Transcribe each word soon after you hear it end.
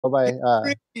by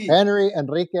Ricky,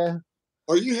 Enrique.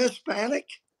 are you Hispanic?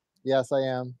 Yes, I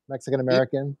am Mexican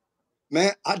American.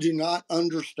 Man, I do not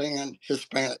understand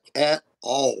Hispanic at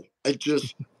all. It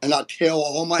just, and I tell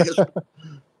all my Hispanic,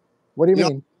 What do you you know,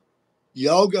 mean?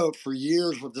 yoga for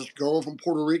years with this girl from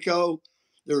Puerto Rico.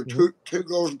 There were Mhm. two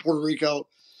girls from Puerto Rico.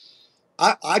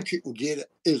 I couldn't get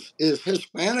it. Is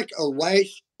Hispanic a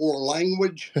race or a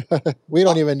language? We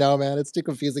don't even know, man. It's too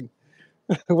confusing.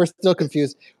 We're still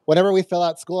confused. Whenever we fill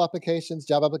out school applications,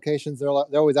 job applications, they're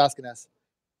always asking us,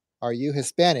 "Are you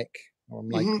Hispanic?" I'm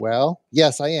like, Mm-hmm. "Well,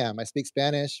 yes, I am. I speak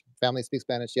Spanish. Family speaks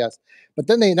Spanish. Yes." But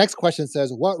then the next question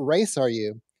says, "What race are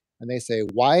you?" And they say,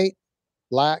 "White,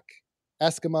 Black,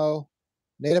 Eskimo,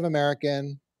 Native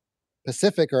American,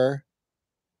 Pacificer,"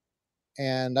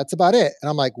 and that's about it. And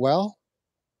I'm like, "Well,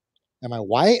 am I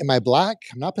white? Am I black?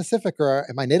 I'm not Pacificer.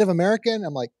 Am I Native American?"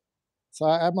 I'm like,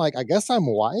 I'm like, I guess I'm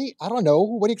white. I don't know.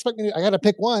 What do you expect me to? I got to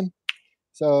pick one.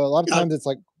 So a lot of Yeah, times it's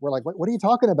like we're like, what are you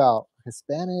talking about?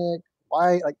 Hispanic,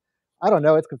 white? Like, I don't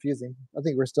know. It's confusing. I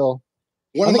think we're still.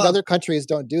 one I of think my other countries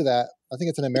don't do that. I think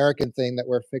it's an American thing that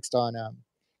we're fixed on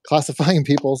classifying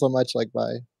people so much like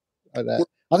by that.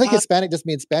 I think Hispanic just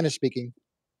means Spanish speaking.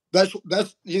 that's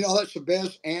that's the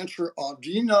best answer.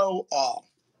 Do you know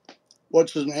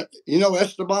what's his name? You know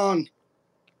Esteban.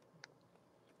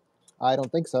 I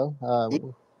don't think so.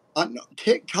 I know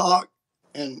TikTok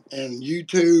and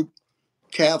YouTube,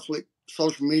 Catholic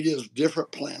social media is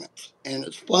different planets, and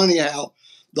it's funny how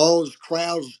those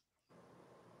crowds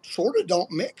sort of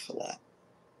don't mix a lot.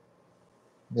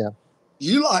 Yeah.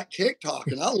 You like TikTok,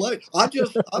 and I love it. I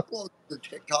just uploaded your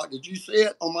TikTok. Did you see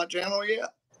it on my channel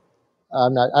yet?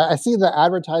 I'm not. I see the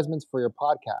advertisements for your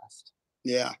podcast.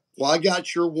 Yeah. Well, I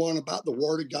got your one about the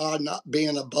Word of God not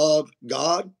being above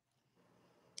God,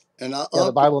 and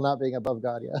The Bible not being above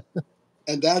God. Yeah.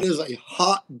 and that is a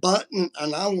hot button.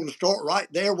 And I want to start right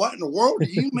there. What in the world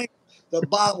do you mean the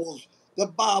Bible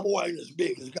ain't as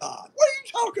big as God? What are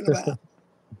you talking about?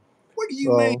 What do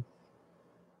you mean?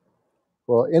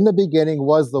 Well, in the beginning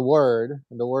was the Word,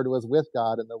 and the Word was with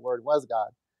God, and the Word was God.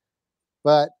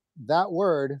 But that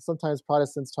word, sometimes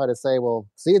Protestants try to say, well,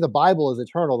 see, the Bible is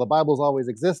eternal. The Bible's always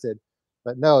existed.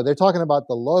 But no, they're talking about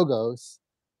the logos,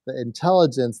 the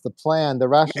intelligence, the plan, the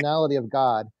rationality of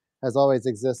God has always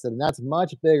existed. And that's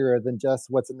much bigger than just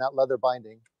what's in that leather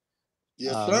binding.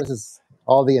 Yes, sir. This is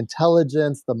all the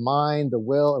intelligence, the mind, the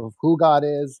will of who God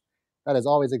is. That has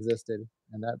always existed.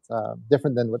 And that's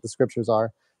different than what the scriptures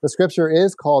are. The scripture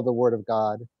is called the Word of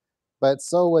God, but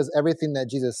so was everything that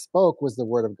Jesus spoke was the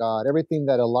Word of God. Everything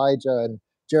that Elijah and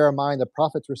Jeremiah and the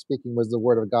prophets were speaking was the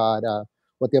Word of God.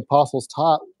 What the apostles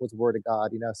taught was the Word of God.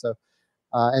 So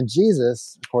and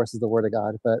Jesus, of course, is the Word of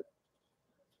God. But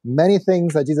many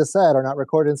things that Jesus said are not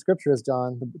recorded in Scripture, as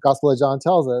the Gospel of John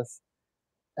tells us.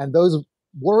 And those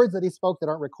words that he spoke that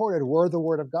aren't recorded were the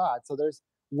Word of God. So there's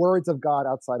words of God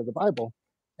outside of the Bible.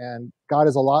 And God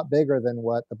is a lot bigger than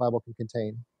what the Bible can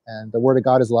contain. And the Word of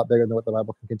God is a lot bigger than what the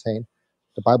Bible can contain.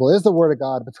 The Bible is the Word of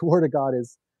God, but the Word of God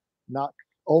is not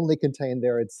only contained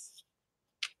there.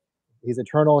 He's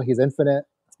eternal, he's infinite,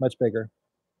 it's much bigger.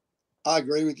 I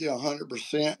agree with you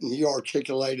 100%, and you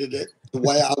articulated it the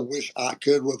way I wish I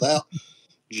could without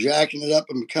jacking it up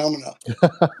and becoming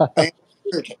a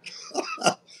heretic.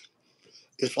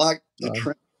 It's like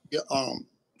the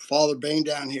Father Bain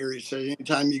down here. He said,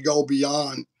 anytime you go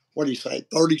beyond, what do you say,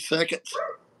 30 seconds,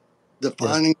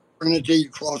 defining Trinity, you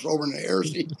cross over into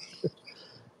heresy.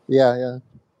 Yeah.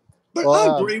 But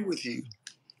I agree with you.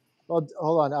 Well,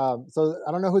 hold on. So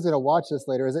I don't know who's going to watch this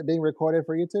later. Is it being recorded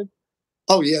for YouTube?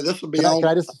 Oh, yeah, this will be on. Can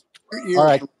I just? All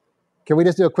right. Can we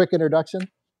just do a quick introduction?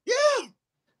 Yeah.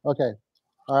 Okay.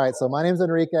 All right. So my name's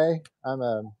Enrique. I'm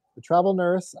a travel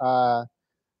nurse.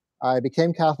 I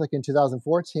became Catholic in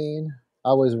 2014.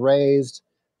 I was raised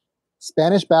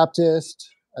Spanish Baptist,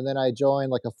 and then I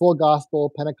joined like a full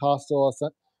gospel, Pentecostal,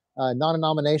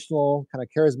 non-denominational, kind of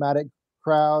charismatic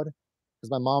crowd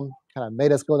because my mom kind of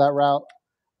made us go that route.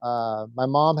 My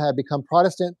mom had become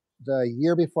Protestant the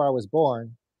year before I was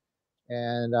born.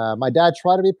 And my dad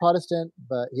tried to be Protestant,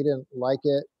 but he didn't like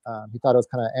it. He thought it was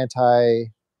kind of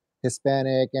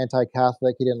anti-Hispanic,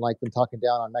 anti-Catholic. He didn't like them talking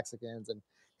down on Mexicans and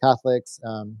Catholics.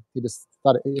 He just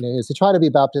thought, he tried to be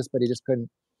Baptist, but he just couldn't.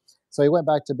 So he went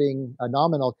back to being a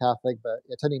nominal Catholic, but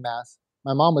attending Mass.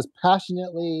 My mom was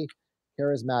passionately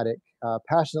charismatic,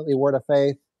 passionately word of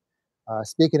faith,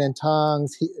 speaking in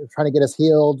tongues, trying to get us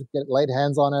healed, laid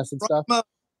hands on us and stuff. I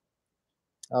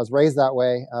was raised that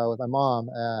way with my mom.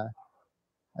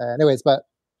 Anyways, but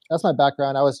that's my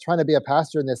background. I was trying to be a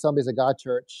pastor in the Assemblies of God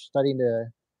Church, studying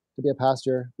to be a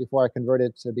pastor before I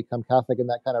converted to become Catholic, and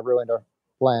that kind of ruined our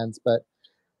plans. But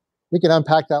we can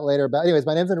unpack that later. But anyways,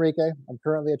 my name's Enrique. I'm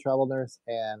currently a travel nurse,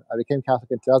 and I became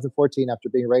Catholic in 2014 after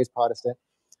being raised Protestant.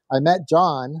 I met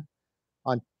John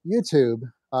on YouTube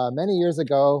many years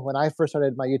ago when I first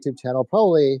started my YouTube channel,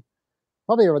 probably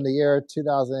around the year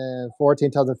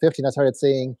 2014, 2015. I started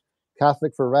seeing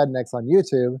Catholic for Rednecks on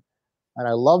YouTube, and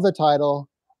I love the title.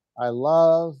 I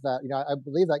love that, I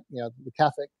believe that, the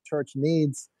Catholic Church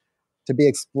needs to be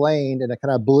explained in a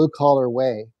kind of blue collar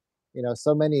way.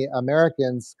 So many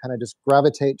Americans kind of just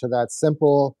gravitate to that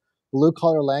simple blue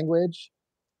collar language,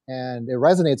 and it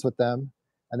resonates with them,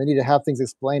 and they need to have things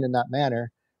explained in that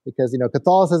manner because,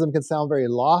 Catholicism can sound very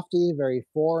lofty, very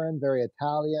foreign, very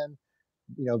Italian,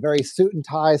 very suit and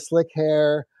tie, slick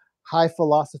hair, high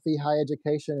philosophy, high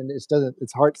education, and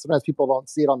it's hard. Sometimes people don't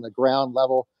see it on the ground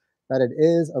level that it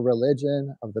is a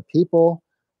religion of the people.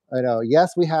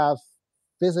 Yes, we have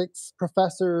physics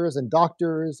professors and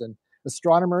doctors and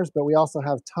astronomers, but we also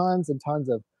have tons and tons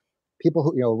of people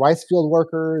who, rice field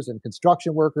workers and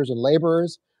construction workers and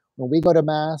laborers. When we go to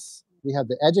mass, we have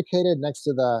the educated next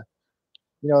to the,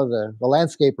 the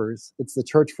landscapers. It's the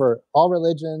church for all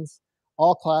religions,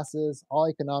 all classes, all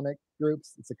economic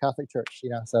groups. It's a Catholic church,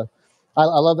 So I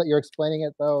love that you're explaining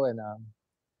it though, and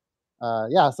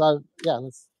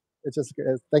it's just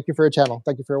thank you for your channel.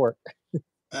 Thank you for your work.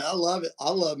 I love it.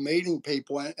 I love meeting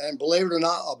people, and believe it or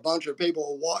not, a bunch of people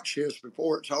will watch this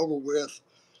before it's over with.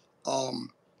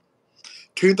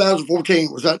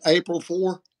 2014, was that April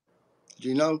 4th? Do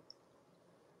you know?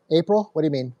 April? What do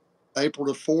you mean? April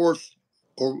the 4th,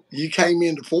 or you came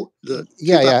into the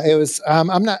yeah. It was.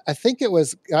 I'm not. I think it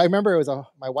was. I remember it was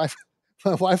my wife.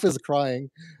 My wife was crying.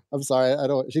 I'm sorry. I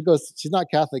don't. She goes. She's not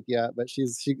Catholic yet, but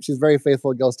she's very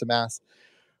faithful. Goes to mass.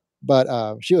 But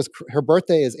her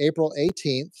birthday is April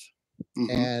 18th,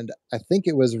 and I think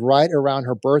it was right around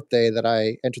her birthday that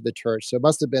I entered the church. So it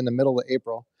must have been the middle of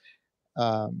April,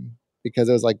 because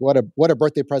it was like what a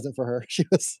birthday present for her. She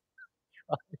was.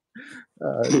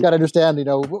 You got to understand,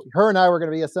 her and I were going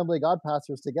to be Assembly of God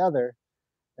pastors together,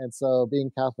 and so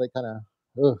being Catholic kind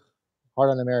of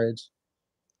hard on the marriage.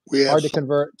 Hard to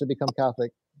convert to become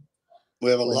Catholic.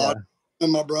 We have a lot,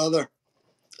 my brother.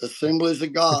 Assemblies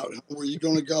of God. Were you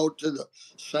going to go to the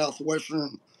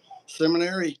Southwestern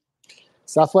Seminary?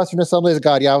 Southwestern Assemblies of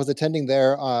God. Yeah, I was attending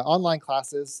their online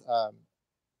classes,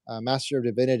 Master of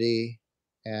Divinity,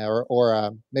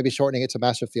 or maybe shortening it to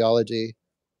Master of Theology.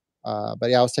 But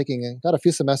yeah, I was got a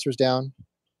few semesters down,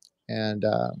 and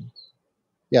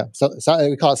so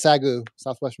we call it SAGU,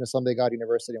 Southwestern Assembly of God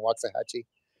University in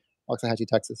Waxahachie,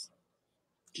 Texas.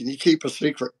 Can you keep a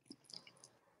secret?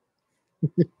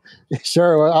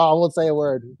 Sure, I won't say a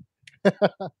word.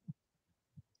 I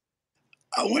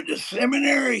went to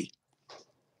seminary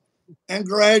and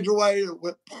graduated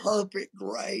with perfect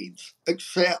grades,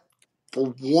 except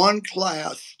for one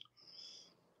class.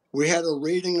 We had a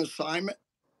reading assignment.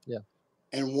 Yeah.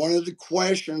 And one of the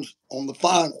questions on the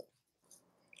final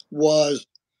was,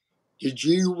 did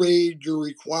you read your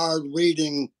required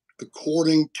reading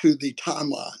according to the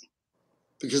timeline?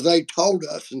 Because they told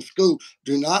us in school,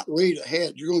 do not read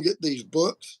ahead. You're going to get these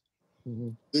books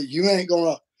that you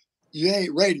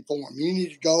ain't ready for them. You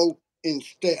need to go in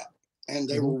step. And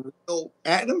they were real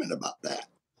adamant about that.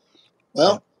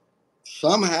 Well,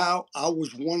 somehow I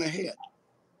was one ahead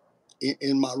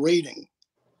in my reading.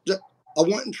 I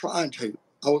wasn't trying to.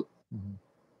 I was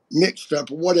mixed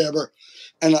up or whatever.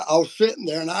 And I was sitting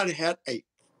there, and I had a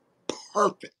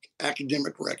perfect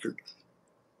academic record.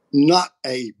 Not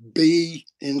a B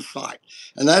in sight.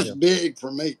 And that's big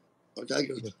for me. Okay.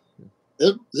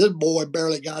 This boy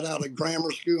barely got out of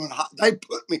grammar school, and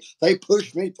they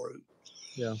pushed me through.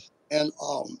 Yeah. And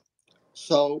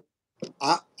so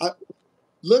I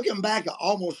looking back, I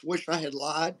almost wish I had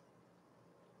lied.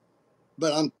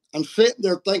 But I'm sitting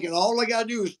there thinking all I gotta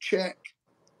do is check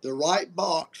the right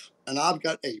box, and I've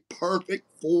got a perfect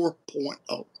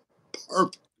 4.0.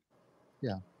 Perfect.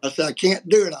 Yeah. I said, I can't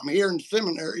do it. I'm here in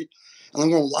seminary, and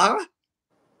I'm going to lie.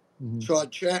 So I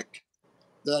checked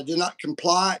that I did not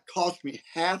comply. It cost me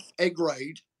half a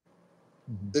grade.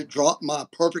 It dropped my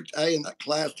perfect A in that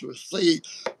class to a C,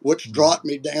 which dropped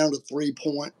me down to 3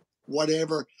 point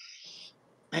whatever.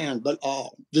 Man, but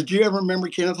did you ever remember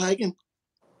Kenneth Hagin?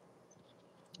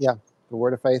 Yeah, the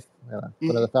Word of Faith,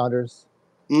 one of the founders.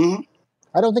 Mm-hmm.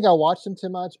 I don't think I watched him too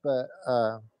much, but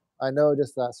I know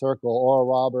just that circle: Oral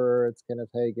Roberts, Kenneth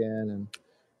Hagin, and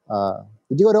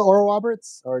did you go to Oral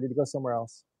Roberts, or did you go somewhere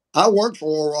else? I worked for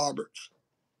Oral Roberts.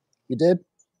 You did?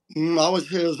 I was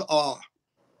his. I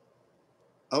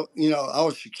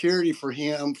was security for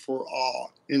him for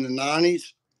in the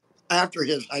 90s after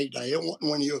his heyday. It wasn't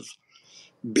when he was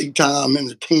big time in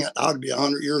the tent. I would be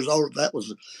 100 years old if that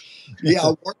was. Yeah, I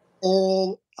worked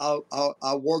all.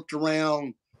 I worked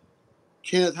around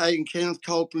Kenneth Hagin, Kenneth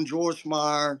Copeland, George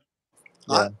Meyer.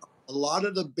 Yeah. A lot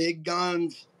of the big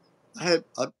guns, I've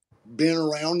been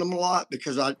around them a lot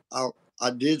because I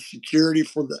did security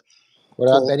for the. What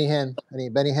about Benny Hinn? Any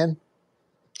Benny Hinn?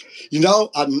 You know,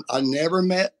 I never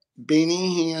met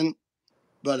Benny Hinn,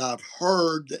 but I've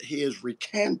heard that he has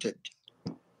recanted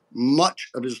much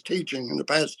of his teaching in the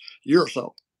past year or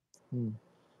so.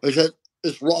 He said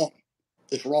it's wrong.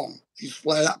 It's wrong. He's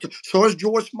flat out. So is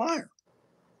Joyce Meyer.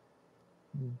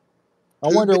 I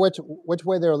wonder which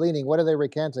way they're leaning. What are they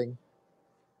recanting?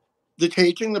 The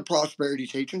teaching, the prosperity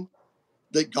teaching,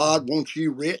 that God wants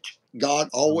you rich. God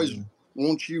always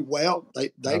wants you well.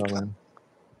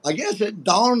 I guess it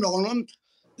dawned on them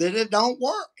that it don't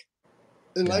work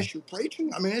unless you're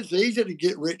preaching. I mean, it's easy to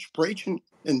get rich preaching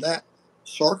in that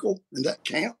circle, in that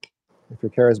camp. If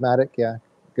you're charismatic, yeah,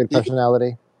 good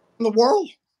personality. In the world.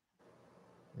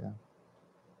 Yeah.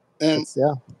 And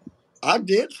I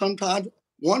did sometimes.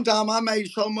 One time I made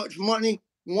so much money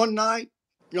one night,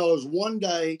 you know, it was one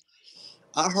day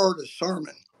I heard a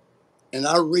sermon and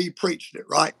I re-preached it,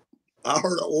 right? I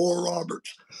heard an Oral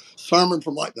Roberts sermon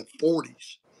from like the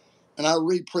 40s and I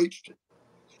re-preached it.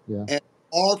 Yeah. And the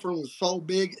offering was so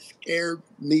big, it scared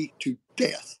me to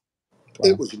death. Wow.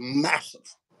 It was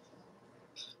massive.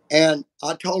 And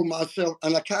I told myself,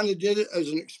 and I kind of did it as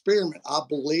an experiment. I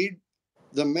believed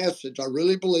the message. I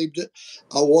really believed it.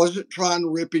 I wasn't trying to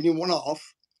rip anyone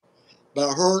off, but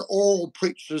I heard Oral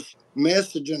preach this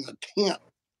message in a tent.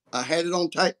 I had it on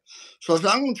tape. So I said,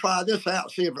 I'm going to try this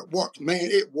out, see if it works. Man,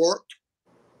 it worked.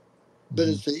 But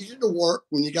it's easy to work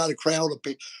when you got a crowd of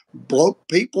broke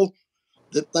people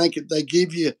that think if they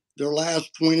give you their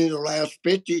last 20, their last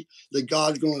 50, that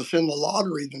God's going to send the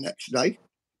lottery the next day.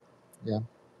 Yeah.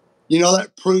 You know,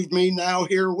 that proved me now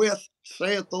herewith,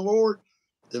 saith the Lord,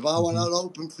 if I will not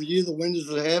open for you the windows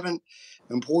of heaven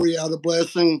and pour you out a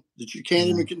blessing that you can't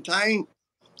even contain.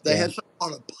 They had something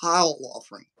called a pile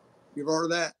offering. You've heard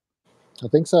of that? I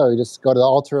think so. You just go to the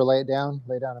altar, lay down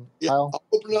a pile. I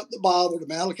opened up the Bible to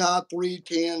Malachi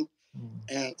 3:10,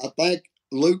 and I think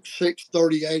Luke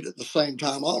 6:38 at the same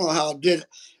time. I don't know how I did it.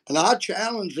 And I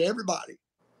challenged everybody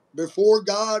before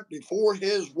God, before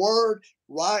his word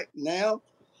right now.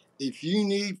 If you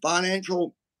need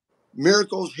financial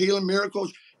miracles, healing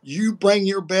miracles, you bring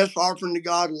your best offering to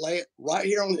God, lay it right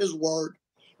here on his word,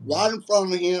 right in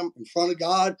front of him, in front of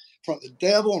God, in front of the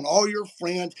devil and all your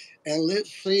friends, and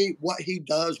let's see what he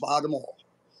does by tomorrow.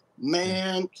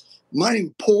 Man,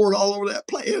 money poured all over that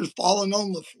place. It was falling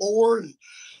on the floor and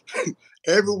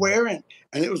everywhere, and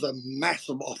it was a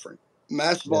massive offering.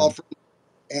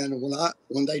 And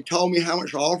when they told me how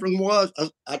much the offering was,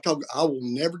 I told them I will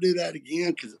never do that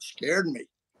again because it scared me.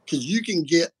 Because you can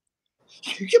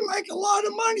make a lot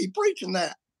of money preaching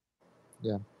that.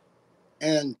 Yeah.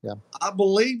 And I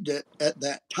believed it at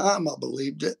that time. I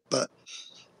believed it, but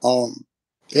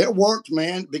it worked,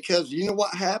 man. Because you know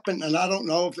what happened, and I don't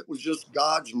know if it was just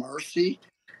God's mercy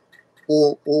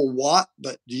or what.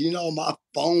 But do you know my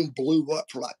phone blew up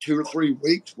for like 2 or 3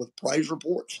 weeks with praise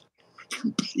reports?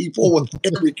 People with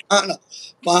every kind of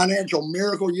financial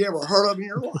miracle you ever heard of in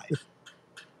your life.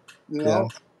 You know?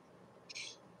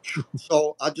 Yeah.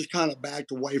 So I just kind of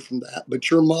backed away from that. But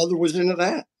your mother was into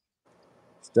that.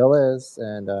 Still is,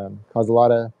 and caused a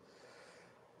lot of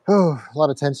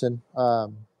tension.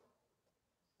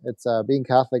 It's being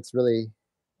Catholic's really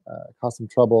caused some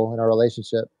trouble in our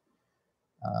relationship.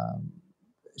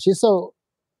 It's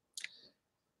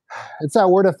that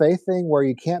word of faith thing where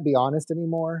you can't be honest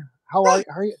anymore. How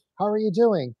are you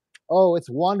doing? Oh, it's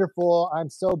wonderful. I'm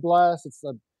so blessed.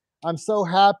 I'm so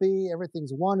happy.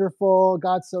 Everything's wonderful.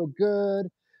 God's so good.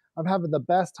 I'm having the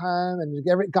best time, and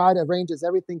God arranges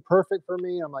everything perfect for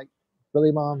me. I'm like,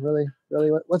 really, Mom? Really?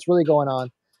 What's really going on?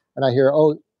 And I hear,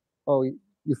 oh,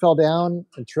 you fell down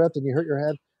and tripped and you hurt your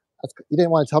head. You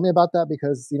didn't want to tell me about that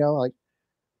because,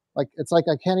 like it's like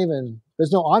I can't even.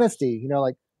 There's no honesty.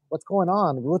 Like, what's going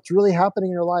on? What's really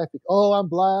happening in your life? Like, oh, I'm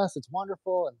blessed. It's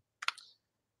wonderful. And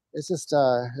it's just,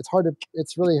 it's hard to,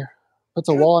 it's really puts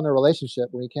a wall in a relationship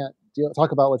when you can't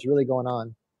talk about what's really going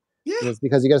on. Yeah.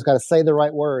 Because you just got to say the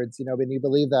right words, when you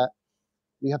believe that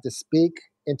you have to speak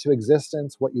into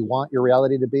existence what you want your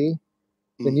reality to be,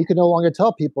 then you can no longer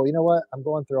tell people, you know what, I'm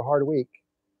going through a hard week.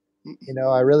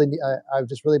 I've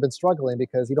just really been struggling,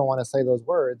 because you don't want to say those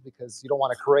words because you don't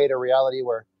want to create a reality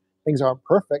where things aren't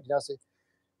perfect. So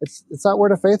it's that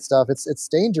word of faith stuff. It's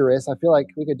dangerous. I feel like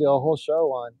we could do a whole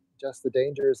show on just the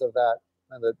dangers of that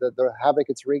and the havoc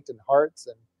it's wreaked in hearts.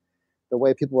 And the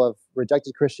way people have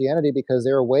rejected Christianity because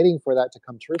they were waiting for that to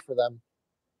come true for them,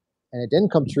 and it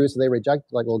didn't come true, so they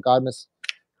rejected. Like, well,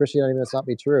 Christianity must not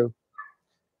be true.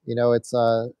 It's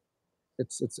I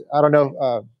don't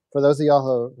know. For those of y'all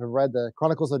who have read the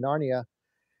Chronicles of Narnia,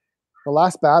 the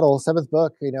last battle, seventh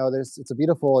book, it's a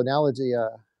beautiful analogy,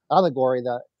 allegory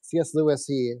that C.S. Lewis,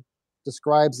 he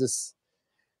describes this.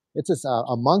 It's this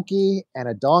a monkey and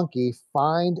a donkey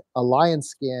find a lion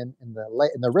skin in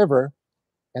the river,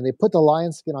 and they put the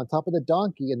lion skin on top of the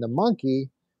donkey, and the monkey,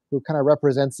 who kind of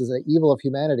represents the evil of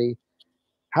humanity,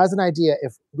 has an idea.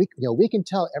 If we can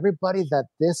tell everybody that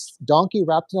this donkey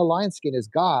wrapped in a lion skin is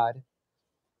God,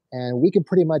 and we can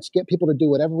pretty much get people to do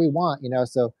whatever we want.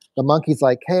 So the monkey's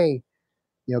like, hey,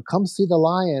 come see the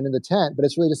lion in the tent, but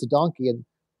it's really just a donkey. And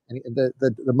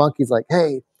the monkey's like,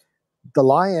 hey, the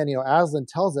lion, Aslan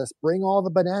tells us, bring all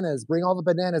the bananas, bring all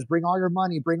your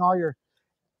money,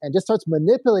 and just starts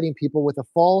manipulating people with a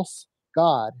false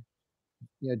God,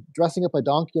 dressing up a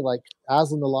donkey like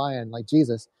Aslan the lion, like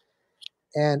Jesus.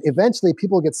 And eventually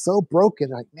people get so broken,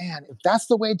 like, man, if that's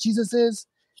the way Jesus is,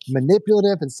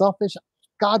 manipulative and selfish,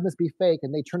 God must be fake,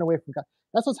 and they turn away from God.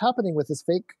 That's what's happening with this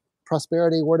fake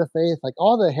prosperity, word of faith, like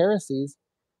all the heresies.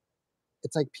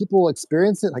 It's like people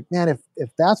experience it, like, man, if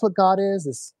that's what God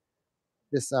is,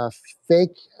 this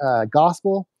fake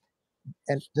gospel,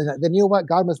 and then you know what,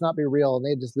 God must not be real, and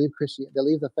they just leave Christianity, they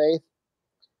leave the faith.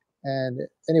 And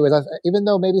anyways, even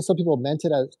though maybe some people meant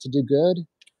it to do good,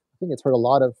 I think it's hurt a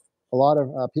lot of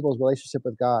people's relationship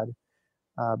with God,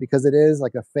 because it is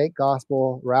like a fake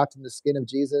gospel wrapped in the skin of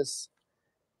Jesus.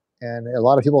 And a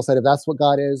lot of people said, if that's what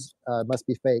God is, it must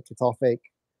be fake. It's all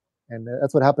fake. And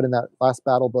that's what happened in that last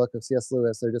battle book of C.S.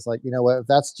 Lewis. They're just like, you know what, if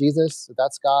that's Jesus, if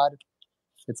that's God,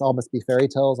 it's all must be fairy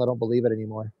tales. I don't believe it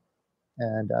anymore.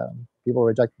 And people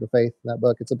rejected the faith in that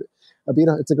book. It's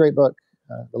a great book,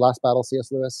 The Last Battle,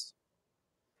 C.S. Lewis.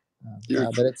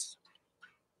 But it's.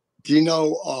 Do you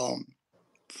know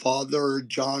Father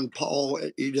John Paul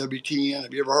at EWTN?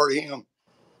 Have you ever heard of him?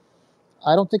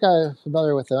 I don't think I'm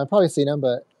familiar with him. I've probably seen him,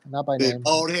 but not by name.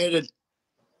 Bald-headed.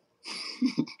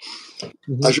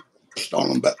 Mm-hmm. I should have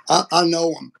on him, but I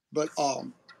know him. But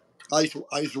I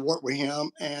used to work with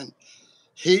him, and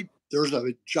there's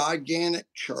a gigantic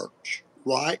church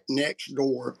right next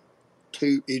door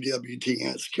to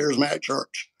EWTN. It's a charismatic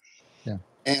church. Yeah.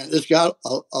 And it's got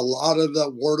a lot of the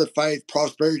word of faith,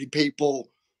 prosperity people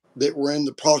that were in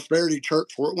the prosperity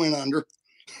church where it went under.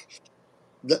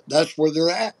 That's where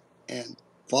they're at. And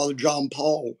Father John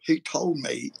Paul, he told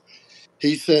me,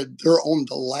 he said they're on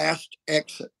the last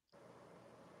exit.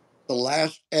 The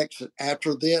last exit.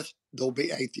 After this, they'll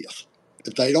be atheists.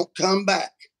 If they don't come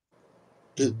back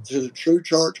to the true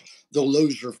church, they'll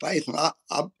lose their faith.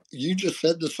 And you just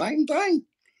said the same thing.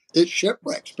 It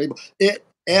shipwrecks people. It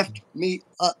effed me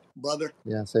up, brother.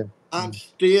 Yeah, same. I'm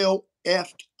still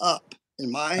effed up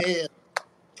in my head.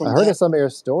 I heard of some of your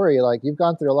story. Like, you've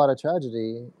gone through a lot of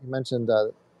tragedy. You mentioned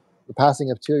the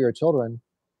passing of 2 of your children.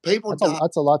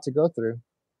 That's a lot to go through.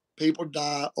 People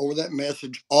die over that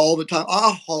message all the time.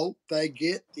 I hope they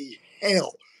get the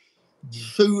hell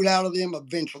sued out of them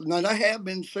eventually. Now, they have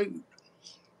been sued,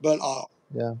 but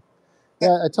yeah.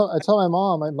 I tell my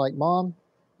mom, I'm like, Mom,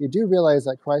 you do realize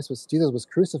that Jesus was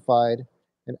crucified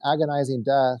in agonizing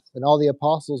death, and all the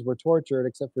apostles were tortured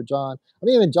except for John. I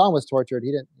mean, even John was tortured.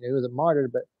 He wasn't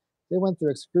martyred, but they went through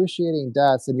excruciating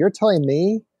deaths. And you're telling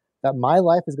me that my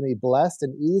life is going to be blessed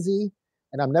and easy,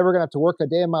 and I'm never going to have to work a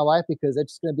day in my life because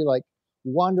it's just going to be like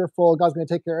wonderful. God's going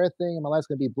to take care of everything, and my life's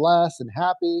going to be blessed and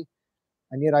happy.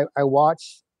 And yet I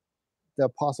watch the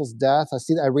apostles' deaths.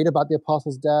 I read about the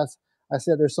apostles' deaths. I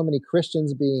see that there's so many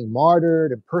Christians being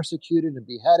martyred and persecuted and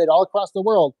beheaded all across the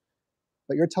world.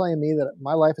 But you're telling me that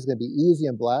my life is going to be easy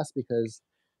and blessed because,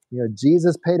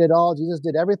 Jesus paid it all. Jesus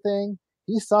did everything.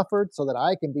 He suffered so that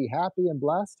I can be happy and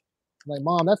blessed. I'm like,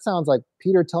 Mom, that sounds like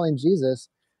Peter telling Jesus,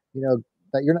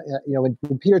 that you're not, when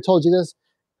Peter told Jesus,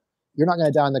 you're not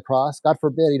going to die on the cross. God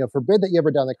forbid, forbid that you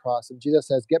ever die on the cross. And Jesus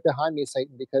says, get behind me,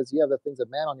 Satan, because you have the things of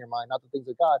man on your mind, not the things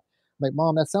of God. I'm like,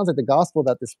 Mom, that sounds like the gospel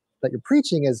that you're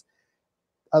preaching is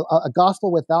a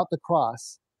gospel without the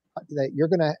cross, that you're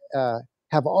going to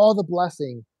have all the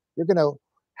blessing. You're going to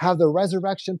have the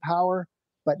resurrection power,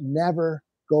 but never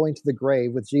going to the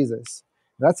grave with Jesus.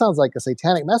 And that sounds like a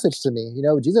satanic message to me.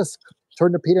 Jesus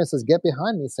turned to Peter and says, get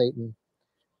behind me, Satan,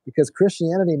 because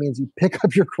Christianity means you pick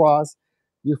up your cross,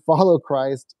 you follow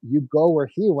Christ, you go where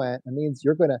he went. It means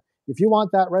if you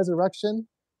want that resurrection,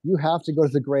 you have to go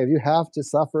to the grave. You have to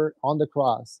suffer on the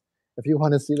cross if you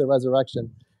want to see the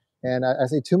resurrection. And I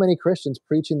see too many Christians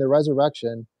preaching the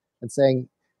resurrection and saying,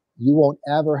 you won't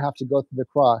ever have to go through the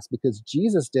cross because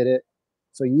Jesus did it.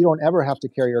 so you don't ever have to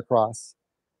carry your cross.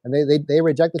 And they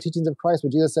reject the teachings of Christ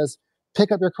when Jesus says,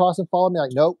 pick up your cross and follow me.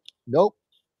 Like, nope, nope.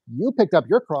 You picked up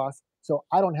your cross, so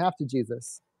I don't have to,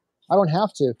 Jesus. I don't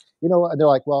have to. And they're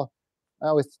like, well, I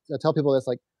always tell people this,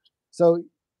 like, so,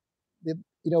 this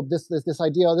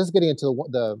idea, this is getting into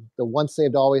the once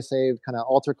saved, always saved kind of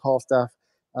altar call stuff,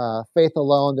 faith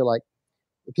alone. They're like,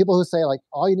 the people who say, like,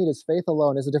 all you need is faith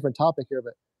alone is a different topic here,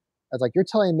 but I was like, you're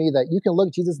telling me that you can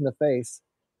look Jesus in the face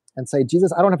and say,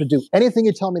 Jesus, I don't have to do anything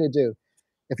you tell me to do.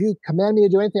 If you command me to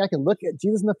do anything, I can look at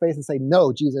Jesus in the face and say,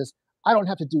 no, Jesus, I don't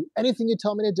have to do anything you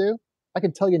tell me to do. I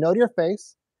can tell you no to your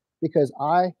face because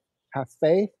I have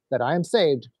faith that I am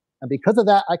saved. And because of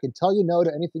that, I can tell you no to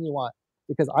anything you want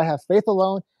because I have faith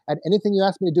alone and anything you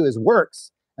ask me to do is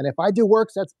works. And if I do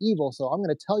works, that's evil. So I'm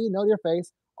going to tell you no to your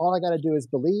face. All I got to do is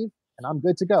believe and I'm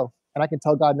good to go. And I can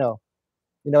tell God no.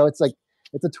 It's like,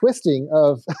 it's a twisting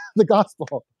of the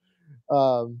gospel.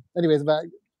 Anyways, but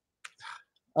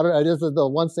I don't know. This is the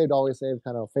once saved, always saved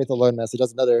kind of faith alone message.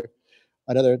 That's another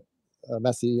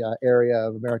messy area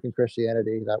of American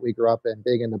Christianity that we grew up in,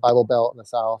 big in the Bible Belt in the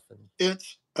South. And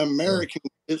it's American.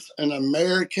 Yeah. It's an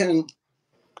American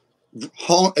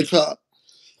home. It's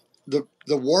the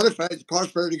Word of Faith, the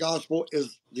prosperity gospel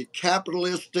is the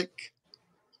capitalistic,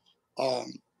 the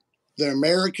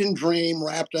American dream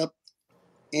wrapped up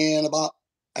in about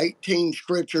 18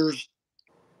 scriptures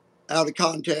out of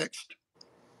context.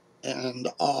 And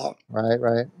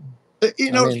right.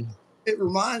 It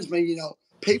reminds me,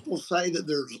 people say that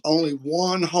there's only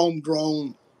one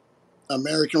homegrown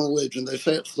American religion. They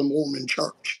say it's the Mormon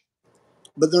Church,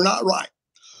 but they're not right.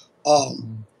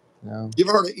 No. You've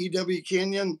heard of E.W.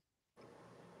 Kenyon?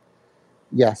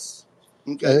 Yes.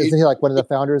 Okay. Isn't he like one of the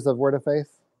founders of Word of Faith?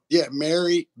 Yeah,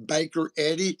 Mary Baker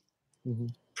Eddy,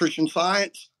 Christian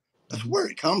Science. That's where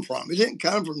it come from. It didn't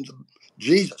come from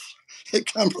Jesus.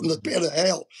 It come from the pit of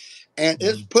hell. And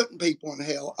it's putting people in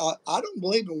hell. I don't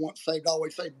believe in once saved,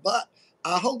 always saved, but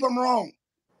I hope I'm wrong.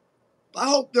 I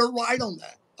hope they're right on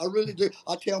that. I really do.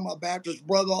 I tell my Baptist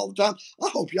brother all the time, I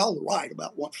hope y'all are right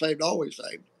about once saved, always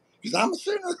saved. Because I'm a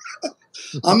sinner.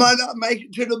 I might not make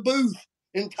it to the booth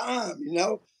in time,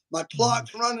 My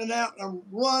clock's running out and I'm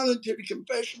running to the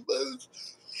confession booth.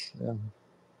 Yeah.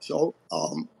 So,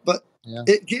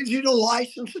 it gives you the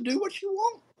license to do what you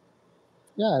want.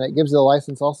 Yeah, and it gives you the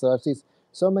license also. I've seen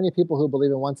so many people who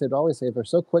believe in once saved, always saved are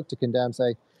so quick to condemn,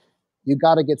 say, you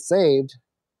got to get saved.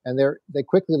 And they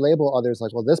quickly label others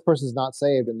like, well, this person's not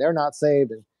saved and they're not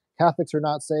saved and Catholics are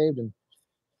not saved. And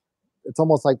it's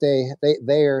almost like they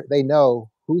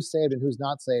know who's saved and who's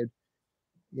not saved,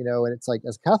 and it's like,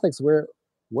 as Catholics, we're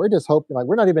just hoping, like,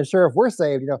 we're not even sure if we're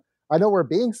saved. I know we're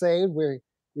being saved.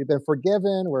 We've been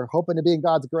forgiven. We're hoping to be in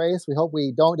God's grace. We hope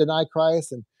we don't deny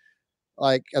Christ. And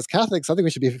like, as Catholics, I think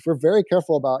we're very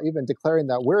careful about even declaring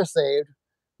that we're saved,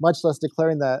 much less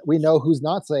declaring that we know who's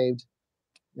not saved.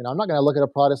 I'm not going to look at a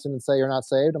Protestant and say you're not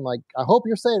saved. I'm like, I hope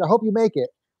you're saved. I hope you make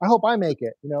it. I hope I make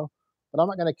it, but I'm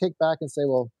not going to kick back and say,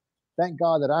 well, thank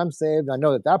God that I'm saved. I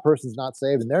know that person's not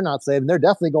saved and they're not saved and they're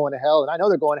definitely going to hell. And I know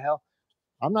they're going to hell.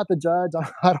 I'm not the judge.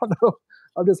 I don't know.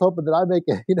 I'm just hoping that I make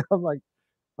it. I'm like,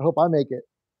 I hope I make it.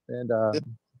 And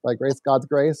by God's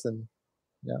grace. And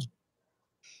yeah.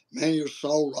 Man, you're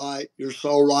so right. You're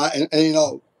so right.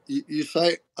 And you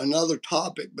say another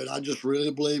topic, but I just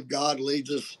really believe God leads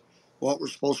us what we're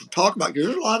supposed to talk about. Because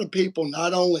there's a lot of people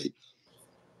not only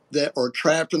that are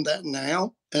trapped in that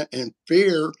now and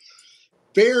fear.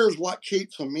 Fear is what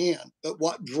keeps them in, but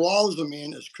what draws them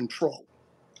in is control.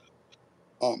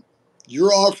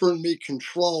 You're offering me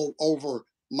control over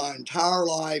my entire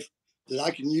life, that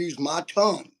I can use my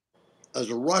tongue as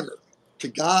a rudder to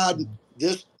guide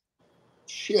this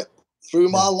ship through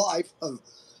my life of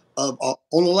on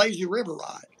a lazy river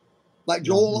ride, like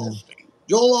Joel Osteen.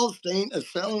 Joel Osteen is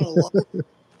selling a lot of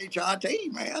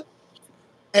HIT, man,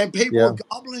 and people are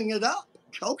gobbling it up,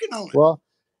 choking on it. Well,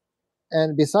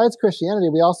 and besides Christianity,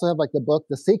 we also have like the book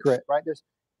The Secret, right? There's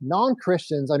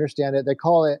non-Christians understand it. They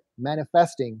call it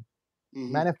manifesting.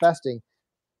 Manifesting.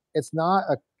 It's not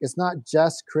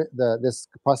just this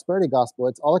prosperity gospel.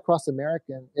 It's all across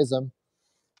Americanism.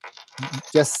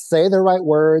 Just say the right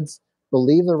words,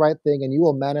 believe the right thing, and you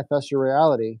will manifest your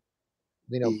reality.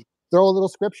 Throw a little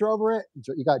scripture over it.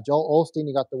 You got Joel Osteen,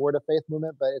 you got the Word of Faith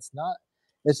movement, but it's not.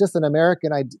 It's just an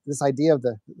American this idea of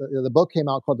the book came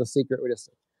out called The Secret.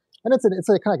 And it's a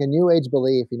kind of like a new age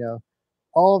belief.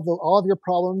 All of your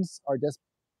problems are just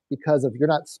because of you're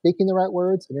not speaking the right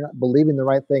words and you're not believing the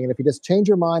right thing. And if you just change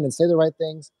your mind and say the right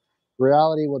things,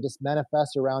 reality will just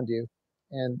manifest around you.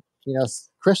 And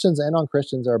Christians and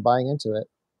non-Christians are buying into it.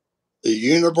 The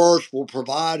universe will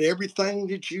provide everything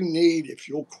that you need if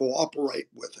you'll cooperate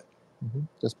with it.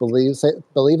 Just believe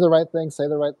the right thing, say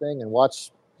the right thing, and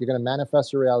watch. You're going to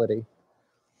manifest your reality.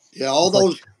 Yeah, all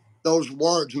those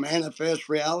words, manifest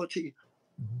reality.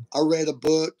 I read a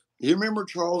book. You remember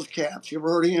Charles Capps? You ever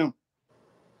heard of him?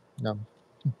 No.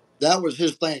 That was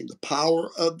his thing, the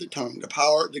power of the tongue,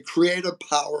 the creative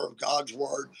power of God's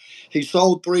word. He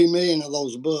sold 3 million of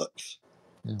those books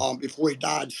before he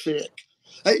died sick.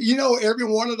 Hey, you know, every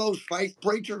one of those faith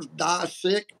preachers dies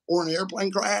sick or in an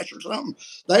airplane crash or something.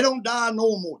 They don't die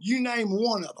normal. You name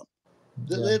one of them.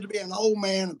 There'd be an old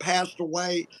man that passed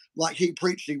away like he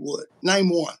preached he would. Name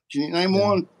one. Can you name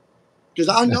one? Because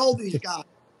I know these guys.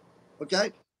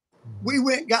 Okay. We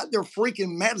went and got their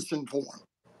freaking medicine for them.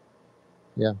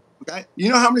 Yeah. Okay. You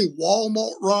know how many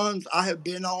Walmart runs I have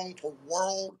been on for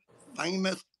world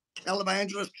famous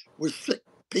televangelists with sick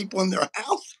people in their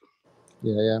house?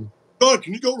 Yeah. God,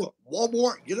 can you go to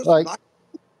Walmart and get us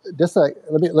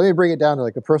let me bring it down to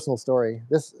like a personal story.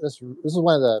 This is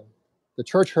one of the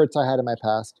church hurts I had in my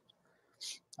past.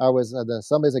 I was the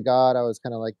Assemblies of God. I was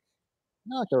kind of like,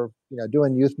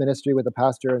 doing youth ministry with the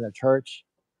pastor in the church.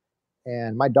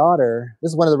 And my daughter, this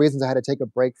is one of the reasons I had to take a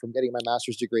break from getting my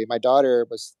master's degree. My daughter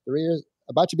was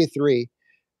about to be 3.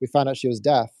 We found out she was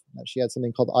deaf, that she had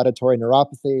something called auditory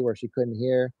neuropathy where she couldn't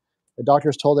hear. The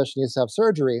doctors told us she needs to have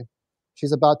surgery.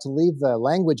 She's about to leave the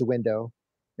language window.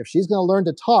 If she's going to learn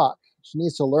to talk, she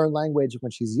needs to learn language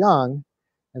when she's young.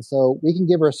 And so we can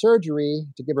give her surgery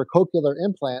to give her cochlear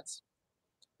implants,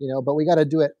 but we got to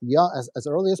do it as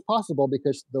early as possible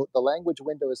because the language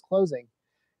window is closing.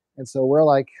 And so we're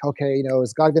like, okay,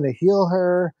 is God going to heal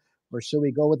her, or should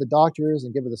we go with the doctors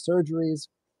and give her the surgeries?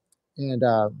 And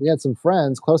we had some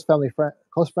friends, close friends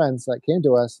that came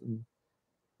to us, and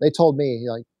they told me,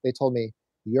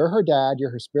 you're her dad,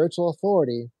 you're her spiritual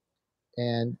authority,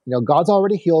 and God's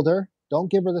already healed her.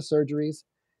 Don't give her the surgeries.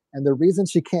 And the reason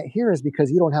she can't hear is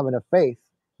because you don't have enough faith.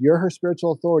 You're her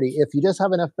spiritual authority. If you just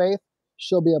have enough faith,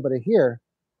 she'll be able to hear.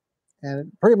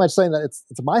 And pretty much saying that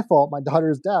it's my fault. My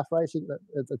daughter's deaf, right?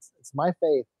 It's my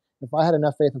faith. If I had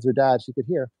enough faith as her dad, she could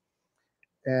hear.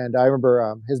 And I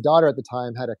remember his daughter at the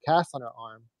time had a cast on her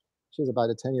arm. She was about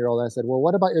a 10-year-old. And I said, well,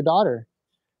 what about your daughter?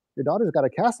 Your daughter's got a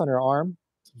cast on her arm.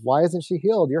 Why isn't she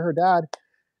healed? You're her dad.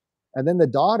 And then the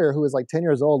daughter, who is like 10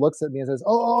 years old, looks at me and says,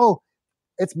 oh,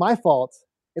 it's my fault.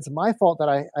 It's my fault that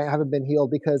I haven't been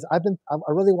healed because I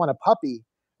really want a puppy.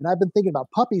 And I've been thinking about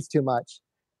puppies too much.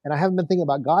 And I haven't been thinking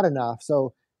about God enough.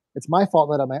 So it's my fault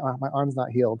that my arm's not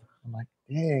healed. I'm like,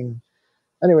 dang.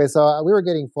 Anyway, so we were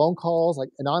getting phone calls, like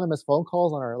anonymous phone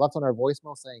calls left on our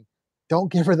voicemail saying,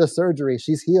 don't give her the surgery.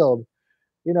 She's healed.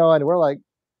 And we're like,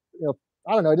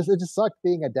 I don't know. It just sucked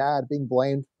being a dad, being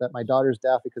blamed that my daughter's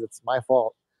deaf because it's my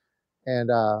fault. And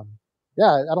I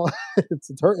don't,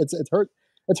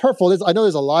 it's hurtful. I know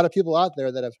there's a lot of people out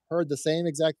there that have heard the same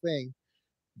exact thing.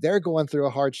 They're going through a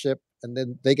hardship and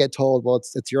then they get told, well,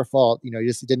 it's your fault. You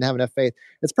just didn't have enough faith.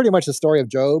 It's pretty much the story of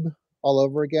Job all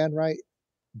over again, right?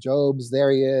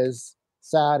 There he is,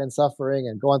 sad and suffering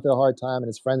and going through a hard time, and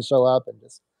his friends show up and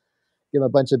just give him a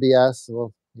bunch of BS.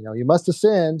 Well, you must have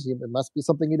sinned. It must be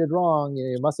something you did wrong.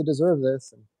 You must have deserved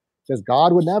this. And because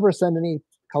God would never send any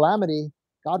calamity.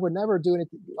 God would never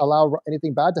allow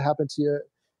anything bad to happen to you.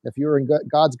 If you were in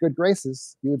God's good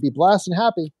graces, you would be blessed and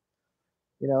happy.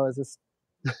 It's just,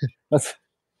 that's,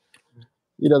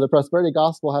 the prosperity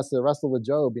gospel has to wrestle with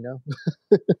Job,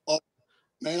 Oh,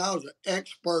 man, I was an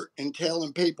expert in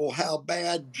telling people how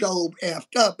bad Job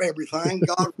effed up everything.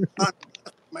 God was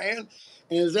man,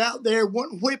 and is out there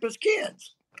wouldn't whip his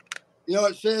kids.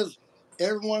 It says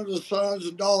every one of the sons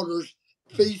and daughters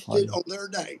feasted on their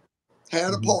day,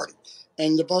 had a party.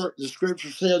 And the scripture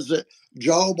says that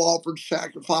Job offered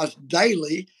sacrifice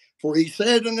daily, for he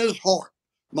said in his heart,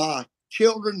 my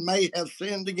children may have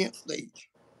sinned against thee.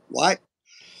 Right?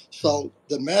 So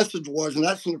the message was, and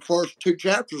that's in the first 2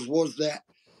 chapters, was that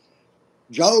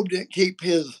Job didn't keep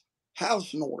his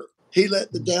house in order. He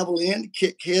let the devil in,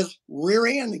 kick his rear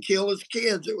end and kill his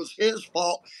kids. It was his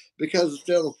fault because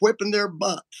instead of whipping their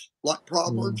butts, like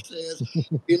Proverbs says,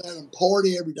 he let them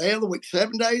party every day of the week,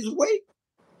 7 days a week.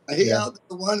 He out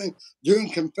there running, doing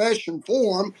confession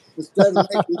for them instead of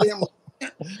making them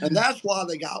repent. And that's why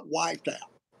they got wiped out.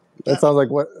 That sounds like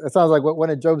what one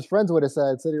of Job's friends would have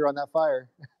said, sitting around that fire.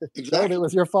 Exactly. Job, it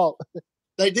was your fault.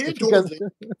 They did towards him.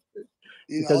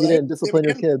 Because you didn't discipline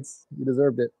your kids. You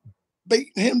deserved it.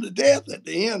 Beating him to death at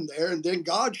the end there. And then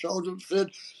God shows him and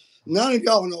said, none of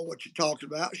y'all know what you're talking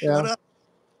about. Shut up.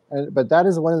 But that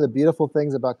is one of the beautiful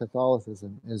things about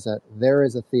Catholicism, is that there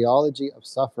is a theology of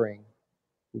suffering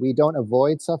We don't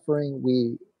avoid suffering.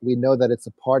 We know that it's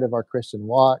a part of our Christian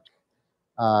walk.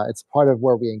 It's part of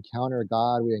where we encounter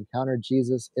God. We encounter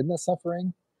Jesus in the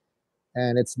suffering,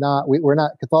 and it's not. We're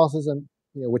not Catholicism,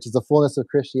 which is the fullness of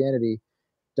Christianity.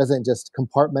 Doesn't just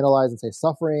compartmentalize and say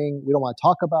suffering. We don't want to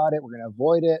talk about it. We're going to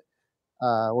avoid it.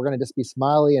 We're going to just be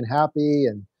smiley and happy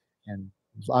and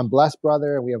I'm blessed,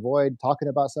 brother. And we avoid talking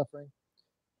about suffering.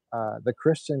 The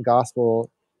Christian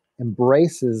gospel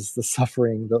embraces the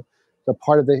suffering, the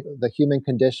part of the human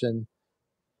condition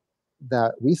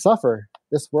that we suffer.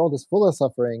 This world is full of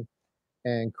suffering,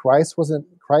 and Christ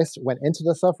went into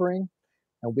the suffering,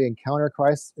 and we encounter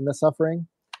Christ in the suffering.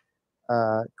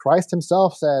 Christ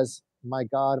himself says, my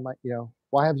God,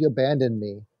 why have you abandoned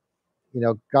me?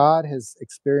 God has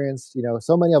experienced,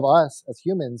 so many of us as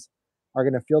humans are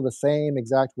going to feel the same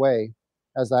exact way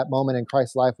as that moment in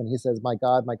Christ's life when he says, my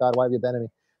God, why have you abandoned me?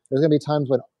 There's going to be times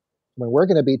when we're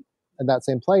going to be in that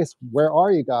same place. Where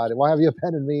are you, God? And why have you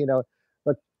abandoned me?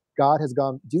 But Jesus has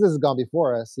gone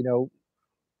before us. He's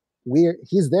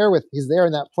there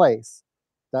in that place,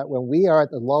 that when we are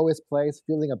at the lowest place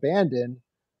feeling abandoned,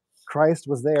 Christ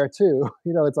was there too.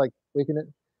 It's like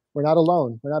we're not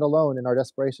alone. We're not alone in our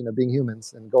desperation of being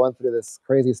humans and going through this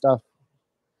crazy stuff.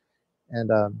 And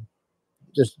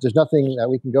there's nothing that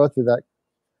we can go through that,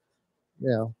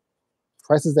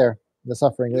 Christ is there in the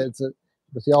suffering. It's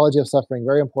the theology of suffering,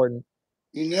 very important.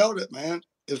 You nailed it, man.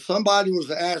 If somebody was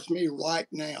to ask me right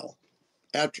now,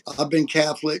 after I've been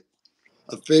Catholic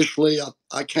officially,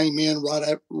 I came in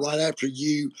right after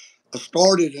you. I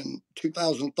started in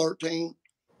 2013,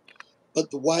 but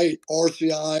the way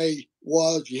RCIA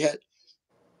was, you had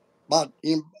by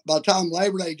the time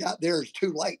Labor Day got there, it's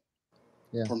too late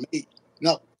for me.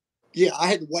 No, I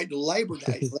had to wait till Labor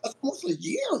Day, so that's almost a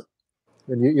year.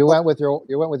 And you went with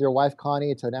your wife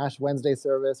Connie to an Ash Wednesday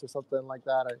service or something like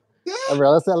that. I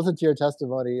listened to your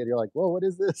testimony, and you're like, "Whoa, what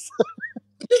is this?"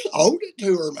 I just owed it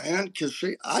to her, man, because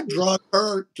I drug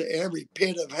her to every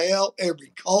pit of hell,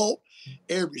 every cult,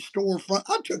 every storefront.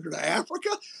 I took her to Africa.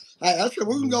 I said,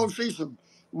 we can go see some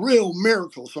real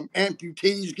miracles. Some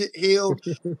amputees get healed,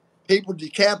 people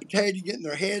decapitated, getting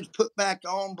their heads put back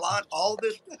on, blind, all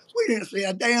this stuff. We didn't see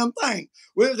a damn thing.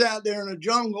 We was out there in the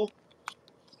jungle.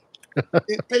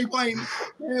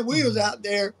 We was out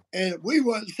there, and we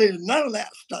wasn't seeing none of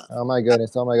that stuff. Oh my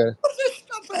goodness! What's this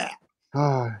stuff at?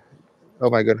 Oh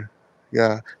my goodness!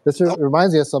 Yeah, this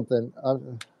reminds me of something.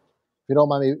 If you don't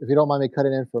mind me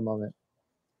cutting in for a moment.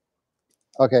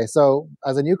 Okay, so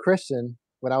as a new Christian,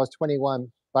 when I was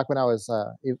 21, back when I was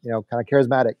kind of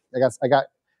charismatic, I got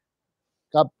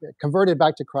converted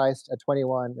back to Christ at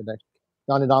 21 in the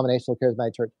non-denominational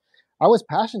charismatic church. I was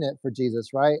passionate for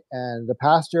Jesus, right? And the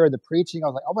pastor and the preaching, I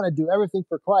was like, I want to do everything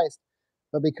for Christ.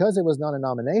 But because it was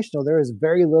non-denominational, there is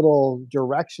very little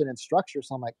direction and structure.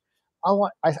 So I'm like,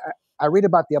 I read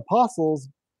about the apostles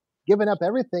giving up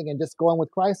everything and just going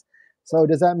with Christ. So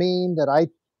does that mean that I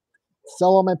sell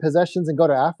all my possessions and go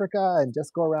to Africa and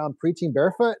just go around preaching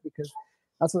barefoot? Because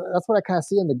that's what I kind of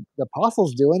see in the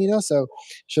apostles doing, So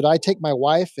should I take my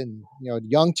wife and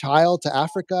young child to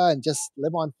Africa and just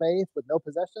live on faith with no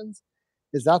possessions?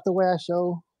 Is that the way I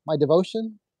show my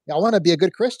devotion? I want to be a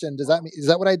good Christian. Is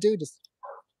that what I do? Just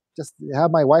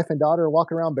have my wife and daughter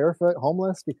walk around barefoot,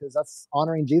 homeless, because that's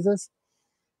honoring Jesus?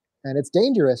 And it's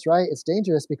dangerous, right? It's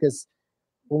dangerous because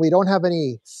when we don't have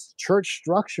any church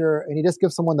structure and you just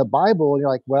give someone the Bible and you're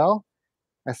like, well,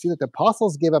 I see that the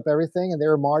apostles gave up everything and they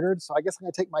were martyred, so I guess I'm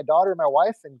going to take my daughter and my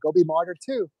wife and go be martyred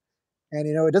too. And,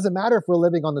 it doesn't matter if we're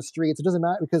living on the streets. It doesn't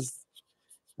matter because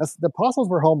the apostles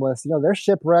were homeless. They're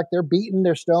shipwrecked, they're beaten,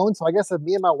 they're stoned. So I guess if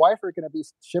me and my wife are going to be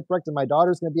shipwrecked and my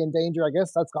daughter's going to be in danger, I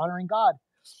guess that's honoring God.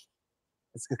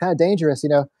 It's kind of dangerous,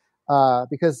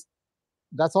 because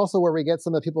that's also where we get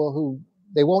some of the people who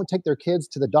they won't take their kids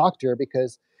to the doctor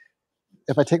because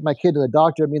if I take my kid to the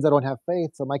doctor, it means I don't have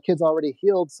faith. So my kid's already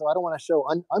healed. So I don't want to show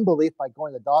unbelief by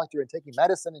going to the doctor and taking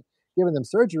medicine and giving them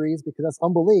surgeries because that's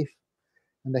unbelief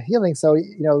and the healing. So,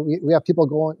 we have people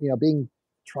going, being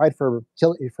tried for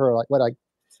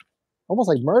almost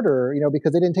like murder,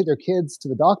 because they didn't take their kids to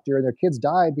the doctor and their kids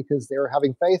died because they were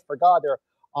having faith for God. They're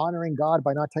honoring God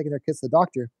by not taking their kids to the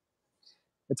doctor.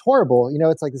 It's horrible.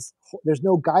 It's like this, there's